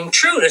staying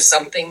true to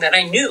something that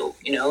I knew,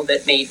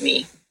 that made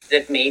me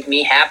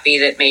happy,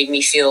 that made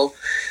me feel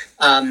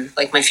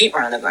like my feet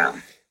were on the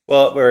ground.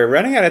 Well, we're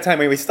running out of time.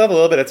 We still have a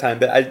little bit of time,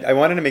 but I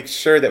wanted to make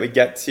sure that we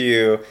get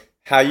to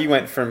how you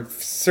went from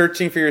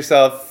searching for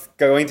yourself,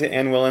 going to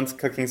Ann Willen's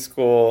cooking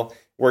school,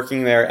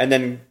 working there, and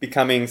then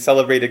becoming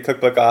celebrated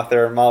cookbook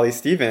author Molly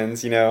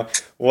Stevens.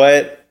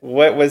 What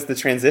was the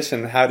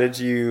transition? How did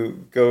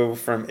you go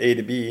from A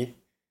to B?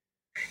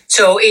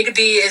 So A to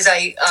B is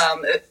I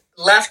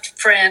left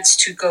France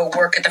to go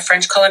work at the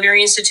French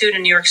Culinary Institute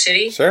in New York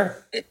City. Sure.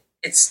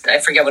 I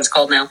forget what it's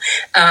called now.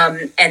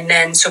 And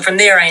then, so from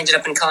there, I ended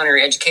up in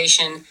culinary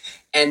education.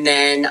 And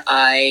then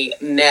I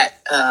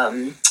met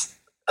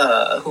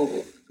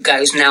guy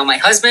who's now my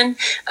husband,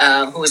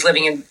 who was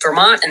living in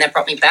Vermont, and that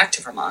brought me back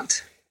to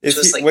Vermont.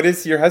 What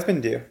does your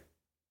husband do?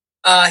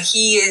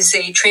 He is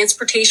a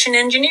transportation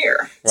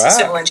engineer. Wow. A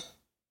civil engineer.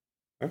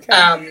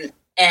 Okay.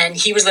 And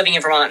he was living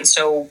in Vermont, and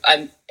so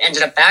I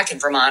ended up back in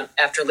Vermont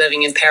after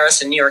living in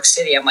Paris and New York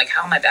City. I'm like,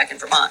 how am I back in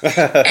Vermont?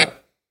 And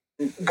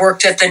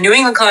worked at the New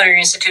England Culinary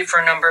Institute for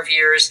a number of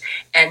years,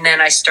 and then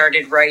I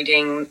started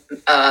writing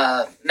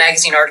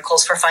magazine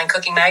articles for Fine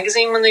Cooking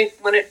magazine when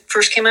it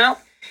first came out,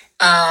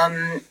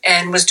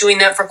 and was doing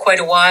that for quite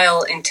a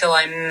while until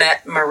I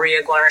met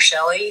Maria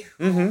Guarnaschelli,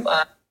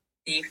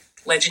 the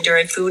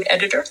legendary food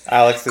editor,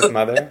 Alex's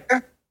mother.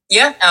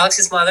 Yeah,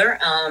 Alex's mother,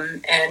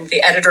 and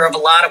the editor of a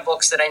lot of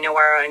books that I know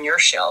are on your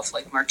shelf,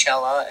 like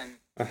Marcella and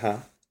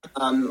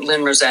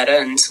Lynn Rosetta,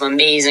 and some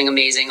amazing,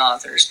 amazing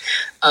authors.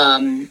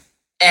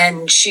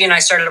 And she and I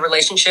started a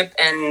relationship,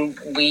 and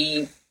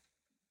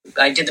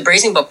I did the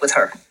Braising book with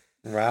her.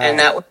 Wow. And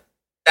that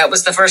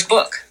was the first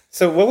book.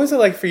 So what was it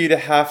like for you to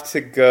have to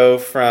go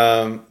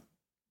from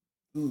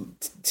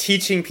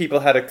teaching people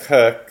how to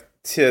cook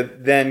to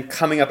then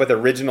coming up with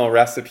original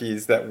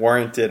recipes that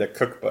warranted a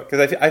cookbook?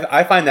 Because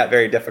I find that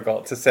very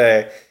difficult to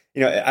say.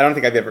 I don't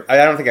think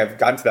I've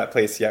gotten to that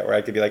place yet where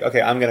I could be like,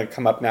 okay, I'm going to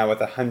come up now with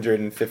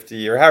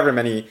 150 or however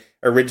many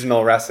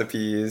original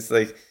recipes.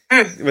 Like,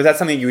 was that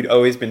something you'd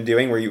always been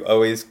doing? Were you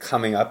always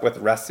coming up with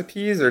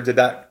recipes, or did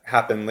that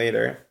happen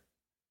later?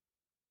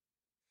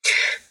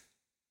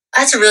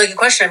 That's a really good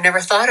question. I've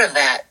never thought of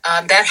that.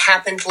 That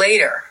happened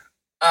later.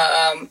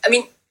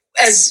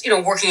 As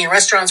working in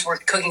restaurants,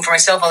 cooking for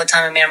myself all the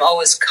time. I'm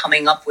always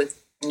coming up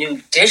with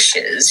new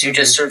dishes. You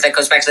just that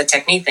goes back to the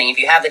technique thing. If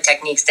you have the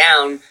techniques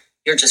down,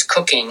 you're just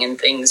cooking, and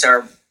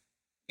you're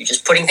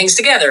just putting things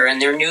together,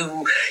 and they're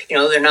new.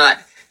 They're not.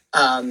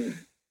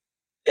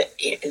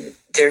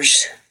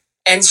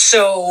 And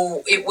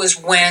so it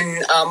was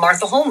when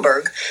Martha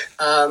Holmberg,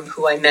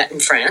 who I met in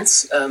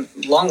France a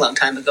long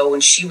time ago,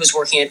 when she was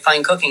working at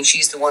Fine Cooking,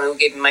 she's the one who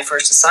gave me my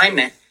first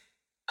assignment.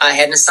 I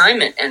had an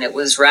assignment, and it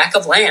was rack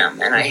of lamb,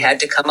 and I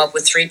had to come up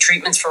with 3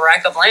 treatments for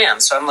rack of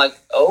lamb. So I'm like,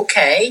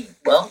 okay,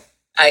 well,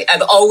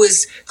 I've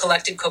always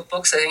collected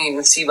cookbooks. I think you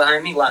can see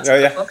behind me lots of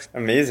cookbooks.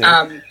 Amazing.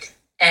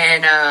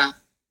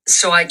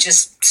 So I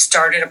just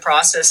started a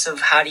process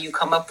of how do you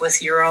come up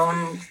with your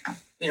own,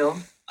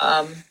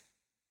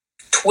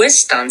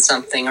 twist on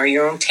something or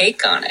your own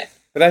take on it.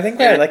 But I think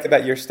what I like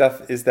about your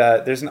stuff is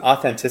that there's an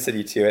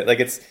authenticity to it.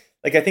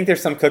 I think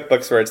there's some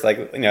cookbooks where it's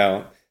like,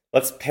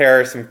 let's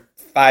pair some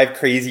 5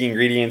 crazy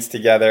ingredients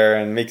together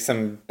and make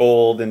some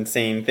bold,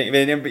 insane thing.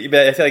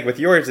 But I feel like with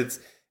yours,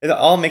 it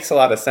all makes a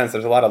lot of sense.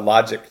 There's a lot of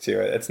logic to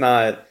it. It's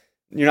not,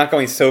 you're not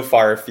going so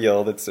far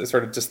afield. It's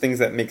sort of just things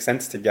that make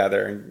sense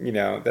together and,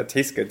 that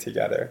taste good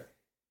together.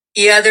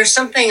 Yeah, there's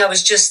something, I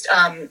was just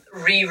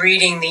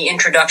rereading the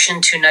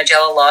introduction to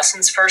Nigella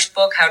Lawson's first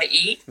book, How to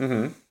Eat.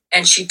 Mm-hmm.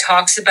 And she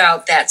talks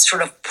about that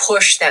sort of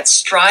push, that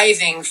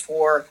striving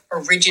for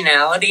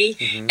originality,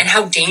 and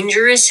how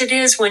dangerous it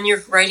is when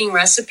you're writing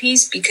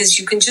recipes, because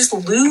you can just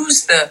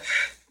lose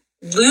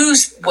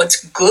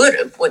what's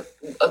good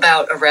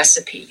about a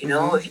recipe.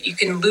 You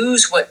can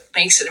lose what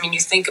makes it. I mean, you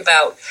think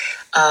about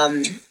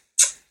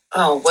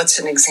what's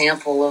an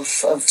example of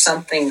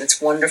something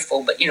that's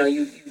wonderful, but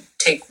you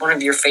take one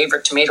of your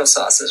favorite tomato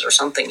sauces or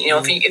something.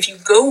 If you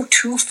go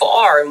too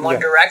far in one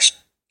direction,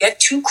 get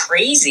too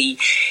crazy,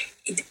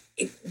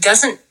 it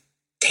doesn't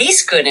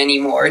taste good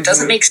anymore. It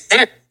doesn't make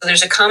sense. So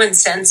there's a common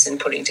sense in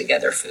putting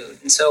together food.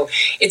 And so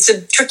it's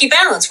a tricky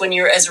balance when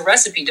you're as a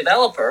recipe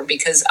developer,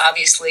 because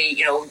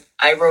obviously,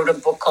 I wrote a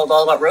book called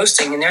All About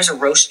Roasting, and there's a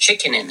roast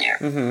chicken in there.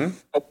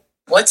 Mm-hmm.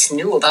 What's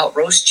new about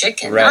roast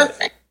chicken? Right.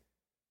 Nothing.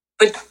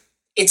 But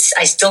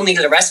I still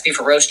needed a recipe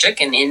for roast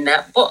chicken in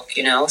that book,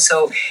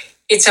 So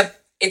it's a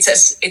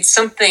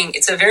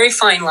very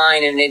fine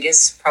line, and it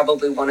is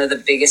probably one of the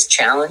biggest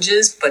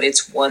challenges, but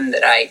it's one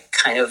that I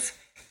kind of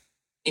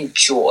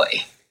enjoy.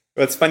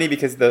 Well, it's funny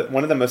because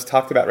one of the most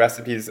talked about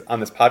recipes on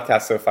this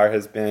podcast so far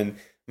has been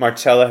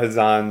Marcella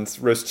Hazan's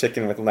roast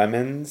chicken with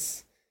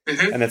lemons.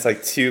 Mm-hmm. And it's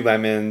like 2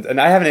 lemons. And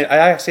I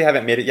actually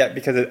haven't made it yet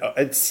because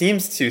it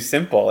seems too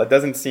simple. It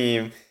doesn't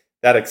seem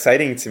that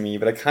exciting to me,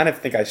 but I kind of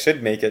think I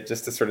should make it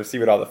just to sort of see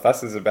what all the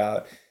fuss is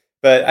about.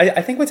 But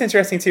I think what's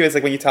interesting too is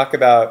like when you talk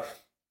about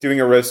doing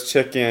a roast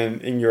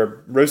chicken in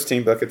your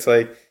roasting book, it's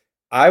like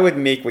I would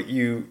make what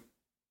you,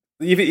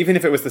 even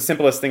if it was the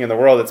simplest thing in the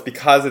world, it's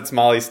because it's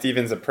Molly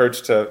Stevens'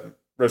 approach to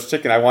roast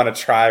chicken. I want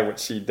to try what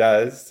she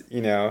does,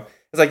 you know.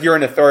 It's like you're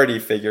an authority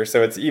figure,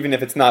 so it's even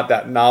if it's not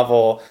that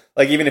novel,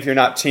 like even if you're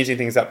not changing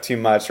things up too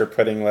much or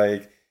putting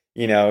like,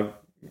 you know,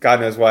 God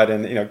knows what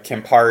and, you know,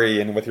 Campari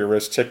and with your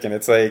roast chicken,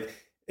 it's like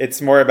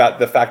it's more about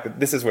the fact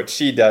that this is what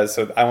she does,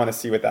 so I want to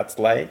see what that's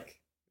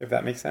like, if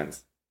that makes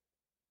sense.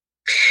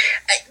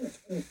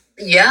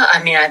 Yeah,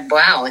 I mean,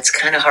 wow, it's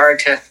kind of hard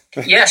to.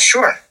 Yeah,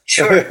 sure.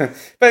 But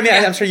I mean,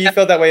 I'm sure you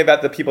feel that way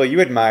about the people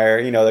you admire,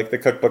 you know, like the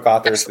cookbook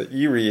authors that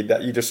you read,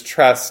 that you just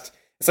trust.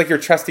 It's like you're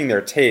trusting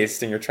their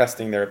taste and you're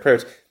trusting their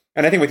approach.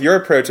 And I think with your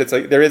approach, it's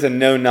like there is a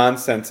no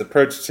nonsense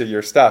approach to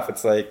your stuff.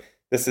 It's like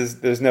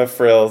there's no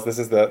frills. This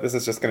is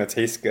just going to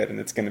taste good and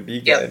it's going to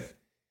be good.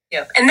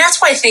 Yeah, and that's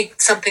why I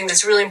think something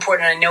that's really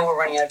important. I know we're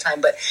running out of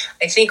time, but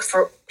I think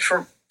for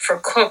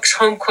cooks,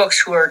 home cooks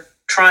who are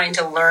trying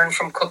to learn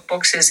from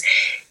cookbooks is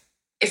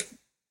if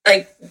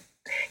like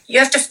you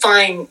have to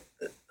find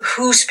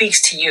who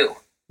speaks to you.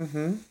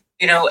 Mm-hmm.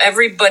 You know,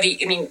 everybody.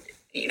 I mean,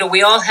 you know,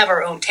 we all have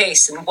our own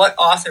tastes, and what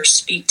authors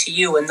speak to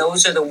you, and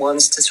those are the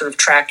ones to sort of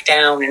track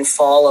down and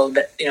follow.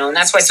 That, you know, and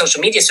that's why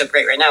social media is so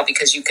great right now,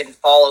 because you can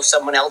follow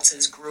someone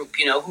else's group.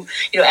 You know, who,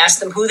 you know, ask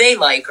them who they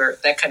like or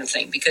that kind of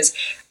thing. Because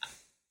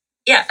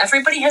yeah,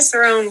 everybody has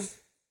their own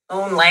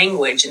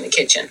language in the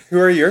kitchen. Who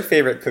are your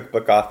favorite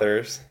cookbook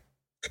authors?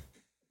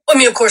 I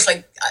mean, of course,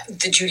 like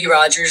the Judy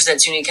Rogers, that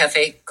Zuni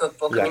Cafe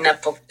cookbook. Yeah. I mean,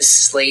 that book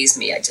just slays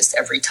me.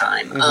 Every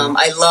time. Mm-hmm.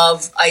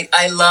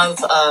 I love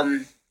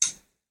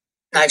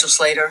Nigel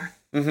Slater.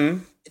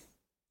 Mm-hmm.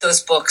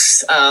 Those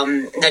books,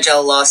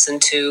 Nigel Lawson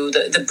too.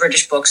 The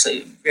British books,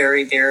 I'm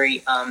very,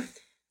 very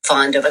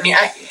fond of. I mean,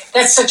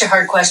 that's such a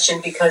hard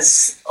question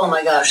because, oh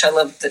my gosh, I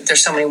love that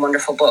there's so many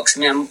wonderful books. I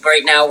mean,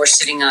 right now we're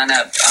sitting on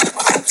a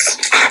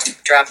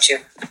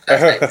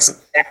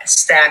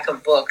stack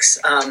of books.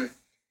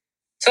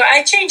 So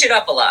I change it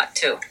up a lot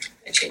too.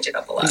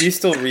 Do you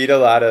still read a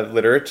lot of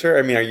literature?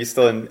 I mean, are you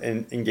still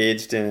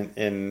engaged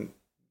in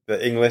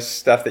the English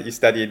stuff that you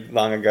studied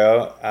long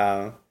ago?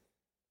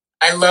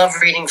 I love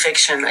reading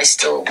fiction. I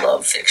still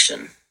love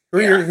fiction.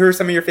 Who are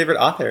some of your favorite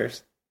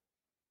authors?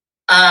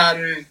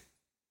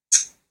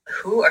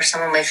 Who are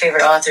some of my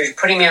favorite authors? You're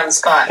putting me on the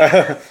spot.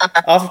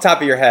 Off the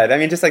top of your head. I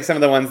mean, just like some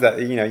of the ones that,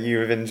 you know,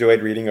 you've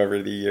enjoyed reading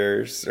over the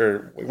years,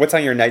 or what's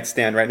on your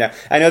nightstand right now.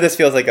 I know this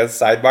feels like a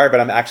sidebar, but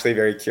I'm actually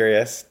very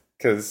curious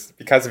because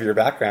of your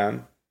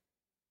background.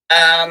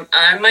 On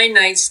my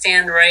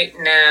nightstand right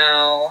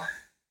now,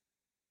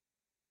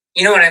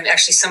 you know what?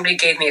 Somebody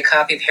gave me a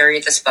copy of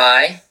Harriet the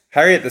Spy.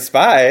 Harriet the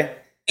Spy?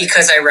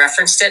 Because I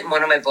referenced it in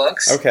one of my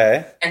books.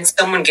 Okay. And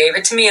someone gave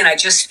it to me, and I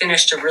just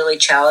finished a really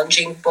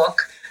challenging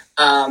book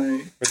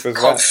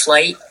called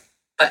Flight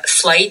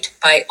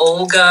by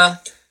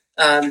Olga.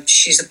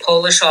 She's a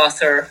Polish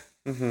author.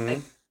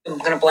 Mm-hmm. I'm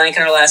going to blank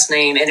on her last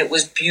name, and it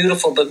was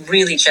beautiful, but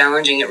really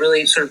challenging. It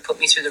really sort of put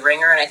me through the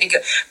ringer, and I think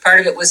part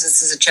of it was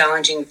this is a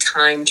challenging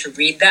time to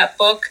read that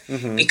book,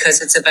 mm-hmm.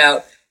 because it's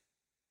about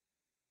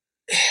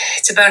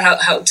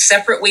how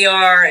separate we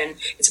are, and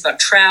it's about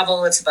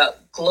travel, it's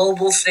about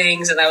global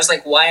things, and I was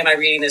like, why am I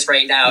reading this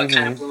right now? Mm-hmm. It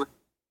kind of blew my.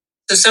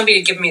 So somebody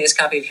had given me this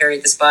copy of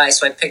Harriet the Spy,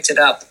 so I picked it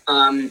up,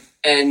 and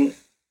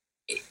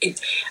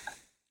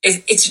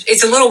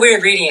it's a little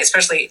weird reading it,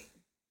 especially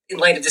in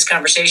light of this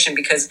conversation,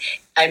 because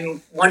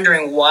I'm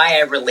wondering why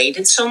I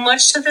related so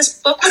much to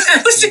this book when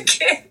I was a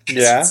kid.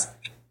 Yeah.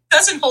 It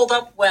doesn't hold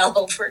up well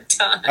over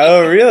time.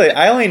 Oh, really?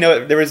 I only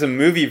know there was a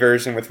movie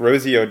version with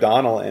Rosie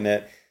O'Donnell in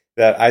it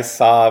that I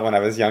saw when I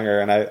was younger,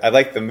 and I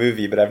liked the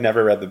movie, but I've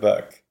never read the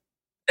book.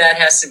 That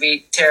has to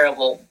be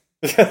terrible.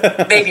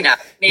 Maybe not.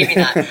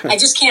 I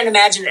just can't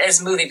imagine it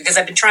as a movie, because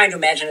I've been trying to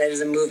imagine it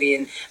as a movie.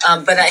 And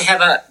but I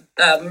have a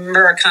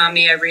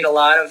Murakami. I read a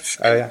lot of.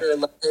 Oh, yeah. I really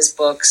love his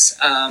books.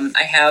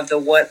 I have the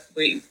what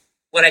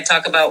I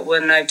talk about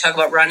when I talk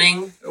about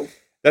running.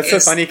 That's so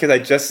funny, because I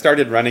just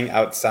started running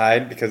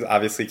outside because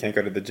obviously can't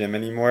go to the gym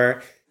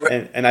anymore.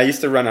 And I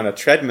used to run on a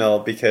treadmill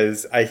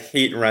because I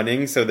hate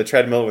running, so the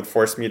treadmill would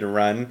force me to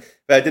run.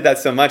 But I did that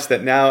so much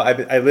that now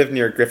I live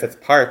near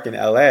Griffith Park in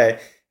LA,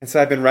 and so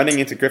I've been running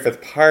into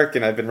Griffith Park,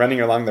 and I've been running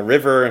along the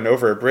river and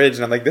over a bridge,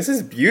 and I'm like, this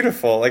is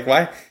beautiful. Like,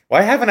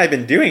 why haven't I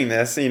been doing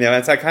this? You know,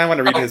 and so I kind of want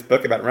to read his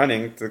book about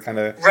running to kind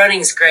of.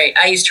 Running's great.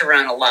 I used to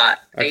run a lot.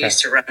 Okay. I used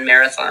to run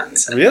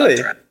marathons.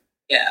 Really?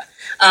 Yeah.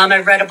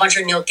 I read a bunch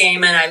of Neil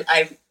Gaiman.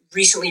 I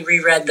recently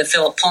reread the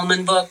Philip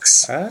Pullman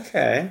books.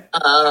 Okay.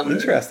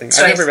 Interesting.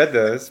 So I've never read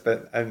those,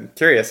 but I'm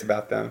curious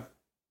about them.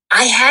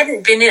 I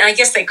hadn't been in, I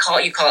guess you call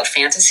it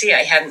fantasy.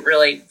 I hadn't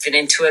really been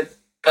into it,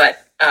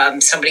 but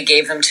somebody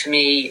gave them to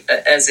me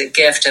as a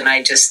gift, and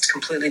I just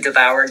completely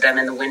devoured them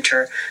in the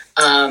winter.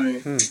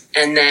 And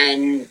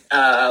then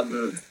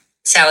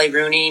Sally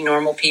Rooney,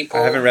 Normal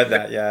People. I haven't read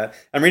that yet.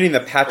 I'm reading the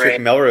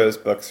Patrick Melrose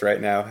books right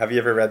now. Have you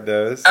ever read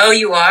those? Oh,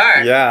 you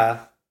are?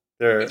 Yeah.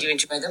 Did you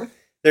enjoy them?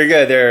 They're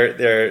good.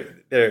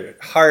 They're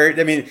hard.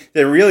 I mean,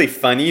 they're really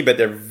funny, but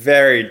they're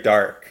very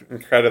dark,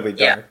 incredibly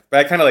dark. Yeah.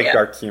 But I kind of like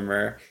dark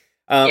humor.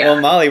 Well,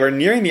 Molly, we're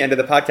nearing the end of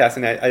the podcast,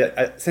 and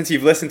I since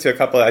you've listened to a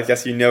couple, I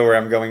guess you know where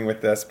I'm going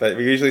with this. But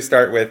we usually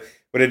start with,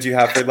 what did you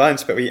have for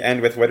lunch? But we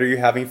end with, what are you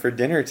having for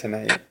dinner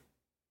tonight?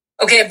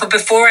 Okay, but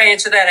before I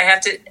answer that,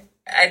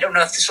 I don't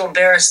know if this will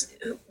embarrass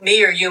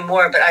me or you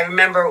more, but I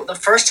remember the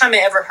first time I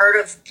ever heard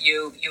of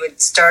you, you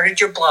had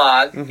started your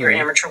blog, your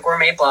amateur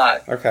gourmet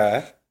blog.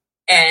 Okay.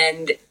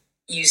 And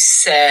you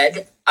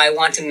said, I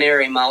want to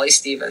marry Molly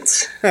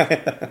Stevens.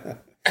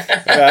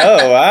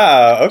 Oh,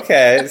 wow.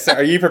 Okay. So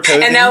are you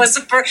proposing? And that was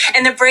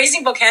and the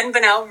Phrasing book hadn't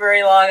been out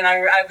very long, and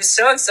I was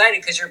so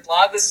excited because your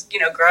blog was,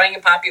 growing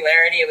in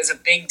popularity. It was a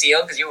big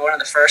deal because you were one of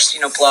the first,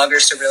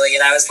 bloggers to really,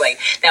 and I was like,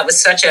 I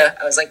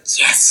was like,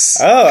 yes.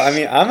 Oh, I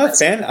mean, I'm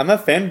a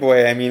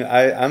fanboy. I mean,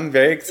 I'm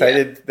very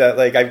excited that,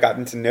 like, I've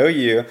gotten to know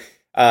you,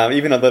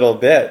 even a little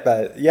bit.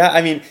 But yeah,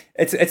 I mean,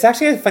 it's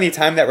actually a funny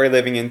time that we're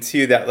living in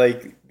too, that,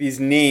 like, these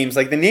names,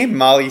 like the name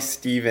Molly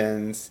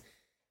Stevens,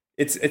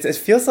 it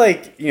feels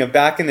like,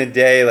 back in the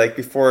day, like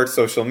before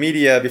social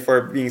media,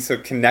 before being so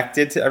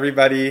connected to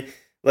everybody,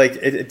 like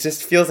it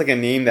just feels like a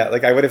name that,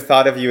 like, I would have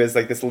thought of you as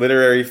like this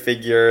literary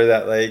figure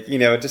that, like,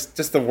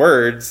 just the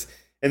words,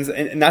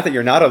 and not that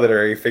you're not a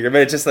literary figure,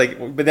 but it's just like,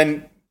 but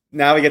then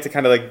now we get to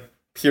kind of like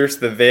pierce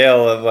the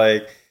veil of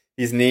like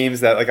these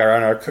names that, like, are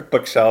on our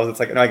cookbook shelves. It's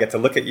like, I get to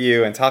look at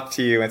you and talk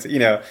to you, and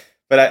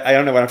but I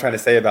don't know what I'm trying to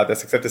say about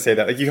this, except to say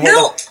that, like, you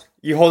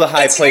hold a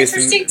high place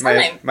in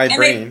my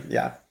brain.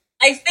 Yeah.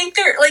 I think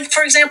they're, like,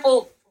 for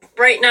example,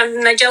 right now,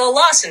 Nigella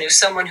Lawson, who's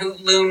someone who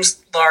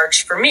looms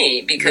large for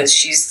me because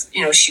she's,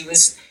 she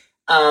was,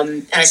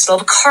 and I still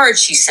have a card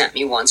she sent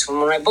me once when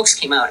one of my books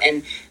came out.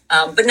 And,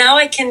 but now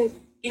I can,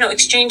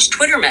 exchange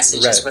Twitter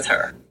messages with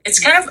her. It's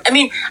kind of, I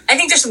mean, I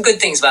think there's some good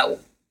things about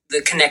the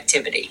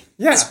connectivity.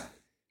 Yeah.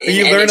 But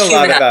you learn a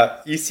lot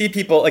about, you see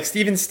people like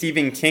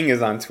Stephen King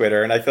is on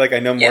Twitter, and I feel like I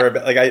know more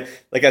about,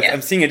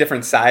 I'm seeing a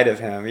different side of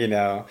him,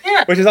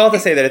 which is all to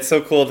say that it's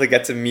so cool to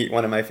get to meet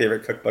one of my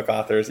favorite cookbook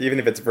authors, even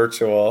if it's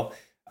virtual.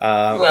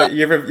 But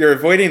you're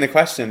avoiding the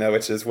question though,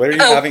 which is, what are you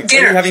having?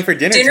 Dinner. What are you having for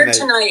dinner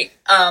tonight?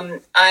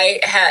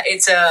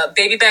 It's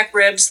baby back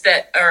ribs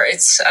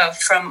it's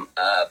from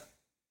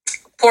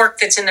pork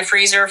that's in the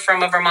freezer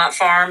from a Vermont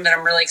farm that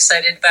I'm really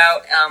excited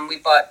about. We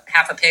bought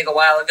half a pig a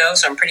while ago,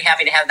 so I'm pretty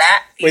happy to have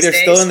that. Wait, they're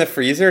still in the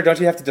freezer? Don't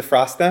you have to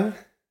defrost them?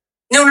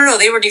 No.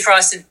 They were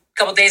defrosted a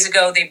couple days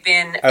ago. They've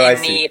been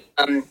the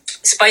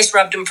spice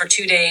rubbed them for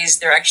 2 days.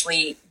 They're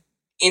actually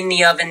in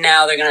the oven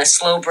now. They're going to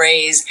slow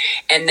braise,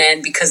 and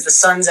then because the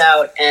sun's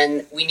out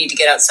and we need to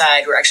get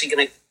outside, we're actually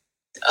going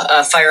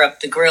to fire up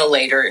the grill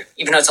later,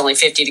 even though it's only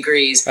 50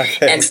 degrees,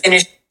 and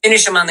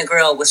finish them on the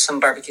grill with some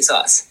barbecue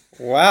sauce.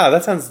 Wow,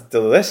 that sounds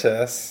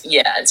delicious.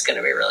 Yeah, it's going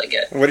to be really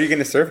good. What are you going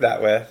to serve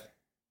that with?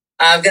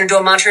 I'm going to do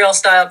a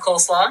Montreal-style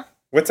coleslaw.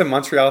 What's a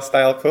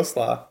Montreal-style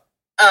coleslaw?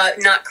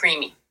 Not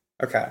creamy.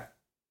 Okay.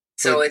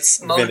 So it's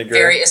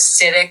very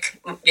acidic.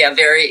 Yeah,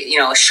 very,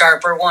 a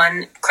sharper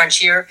one,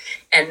 crunchier.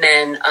 And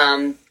then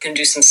going to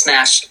do some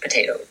smashed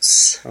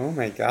potatoes. Oh,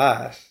 my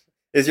gosh.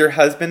 Is your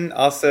husband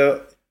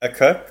also a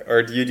cook,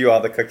 or do you do all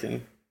the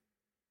cooking?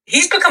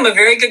 He's become a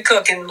very good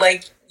cook, and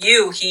like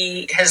you,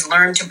 he has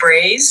learned to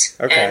braise.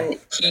 Okay.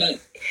 And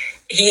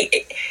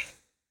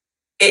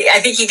I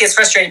think he gets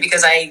frustrated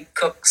because I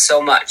cook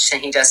so much,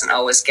 and he doesn't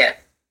always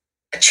get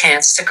a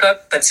chance to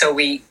cook. But so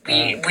we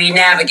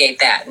navigate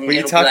that. And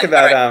you talked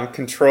about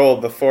control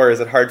before. Is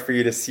it hard for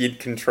you to cede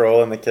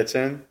control in the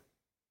kitchen?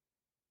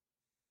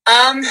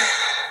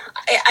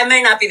 I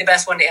may not be the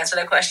best one to answer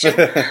that question.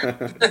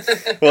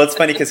 Well, it's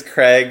funny because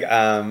Craig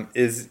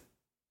is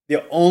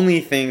the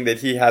only thing that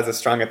he has a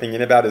strong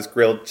opinion about is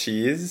grilled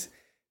cheese,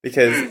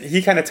 because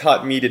he kind of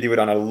taught me to do it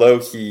on a low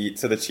heat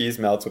so the cheese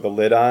melts with a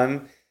lid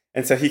on.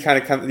 And so he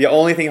kind of the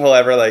only thing he'll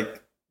ever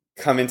like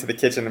come into the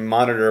kitchen and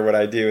monitor what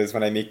I do is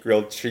when I make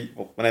grilled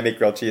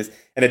cheese,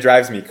 and it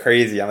drives me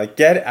crazy. I'm like,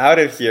 get out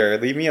of here,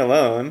 leave me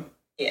alone.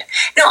 Yeah.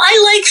 No,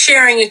 I like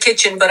sharing a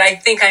kitchen, but I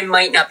think I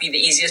might not be the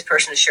easiest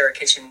person to share a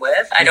kitchen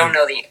with. I don't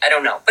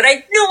know. But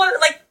I know,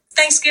 like,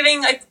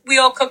 Thanksgiving, we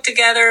all cook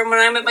together. When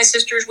I'm at my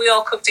sister's, we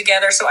all cook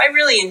together. So I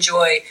really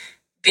enjoy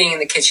being in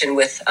the kitchen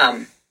with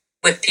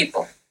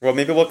people. Well,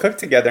 maybe we'll cook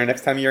together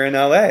next time you're in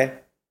LA.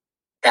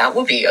 That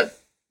would be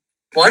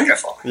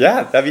wonderful.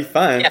 Yeah, that'd be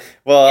fun. Yeah.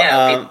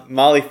 Well,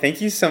 Molly,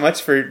 thank you so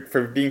much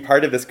for being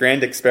part of this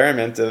grand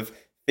experiment of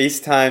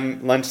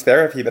FaceTime lunch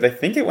therapy. But I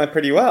think it went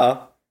pretty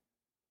well.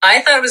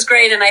 I thought it was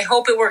great, and I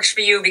hope it works for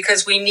you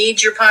because we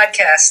need your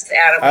podcast,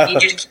 Adam. We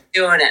need you to keep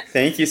doing it.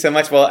 Thank you so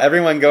much. Well,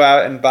 everyone go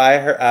out and buy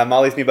her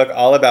Molly's new book,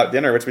 All About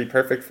Dinner, which would be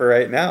perfect for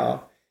right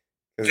now.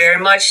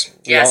 Very much,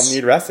 yes. We all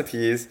need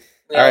recipes.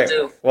 We all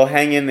do. Well,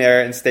 hang in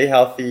there and stay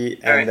healthy.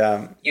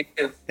 And you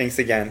too. Thanks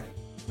again.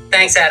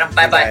 Thanks, Adam.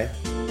 Bye-bye. Bye.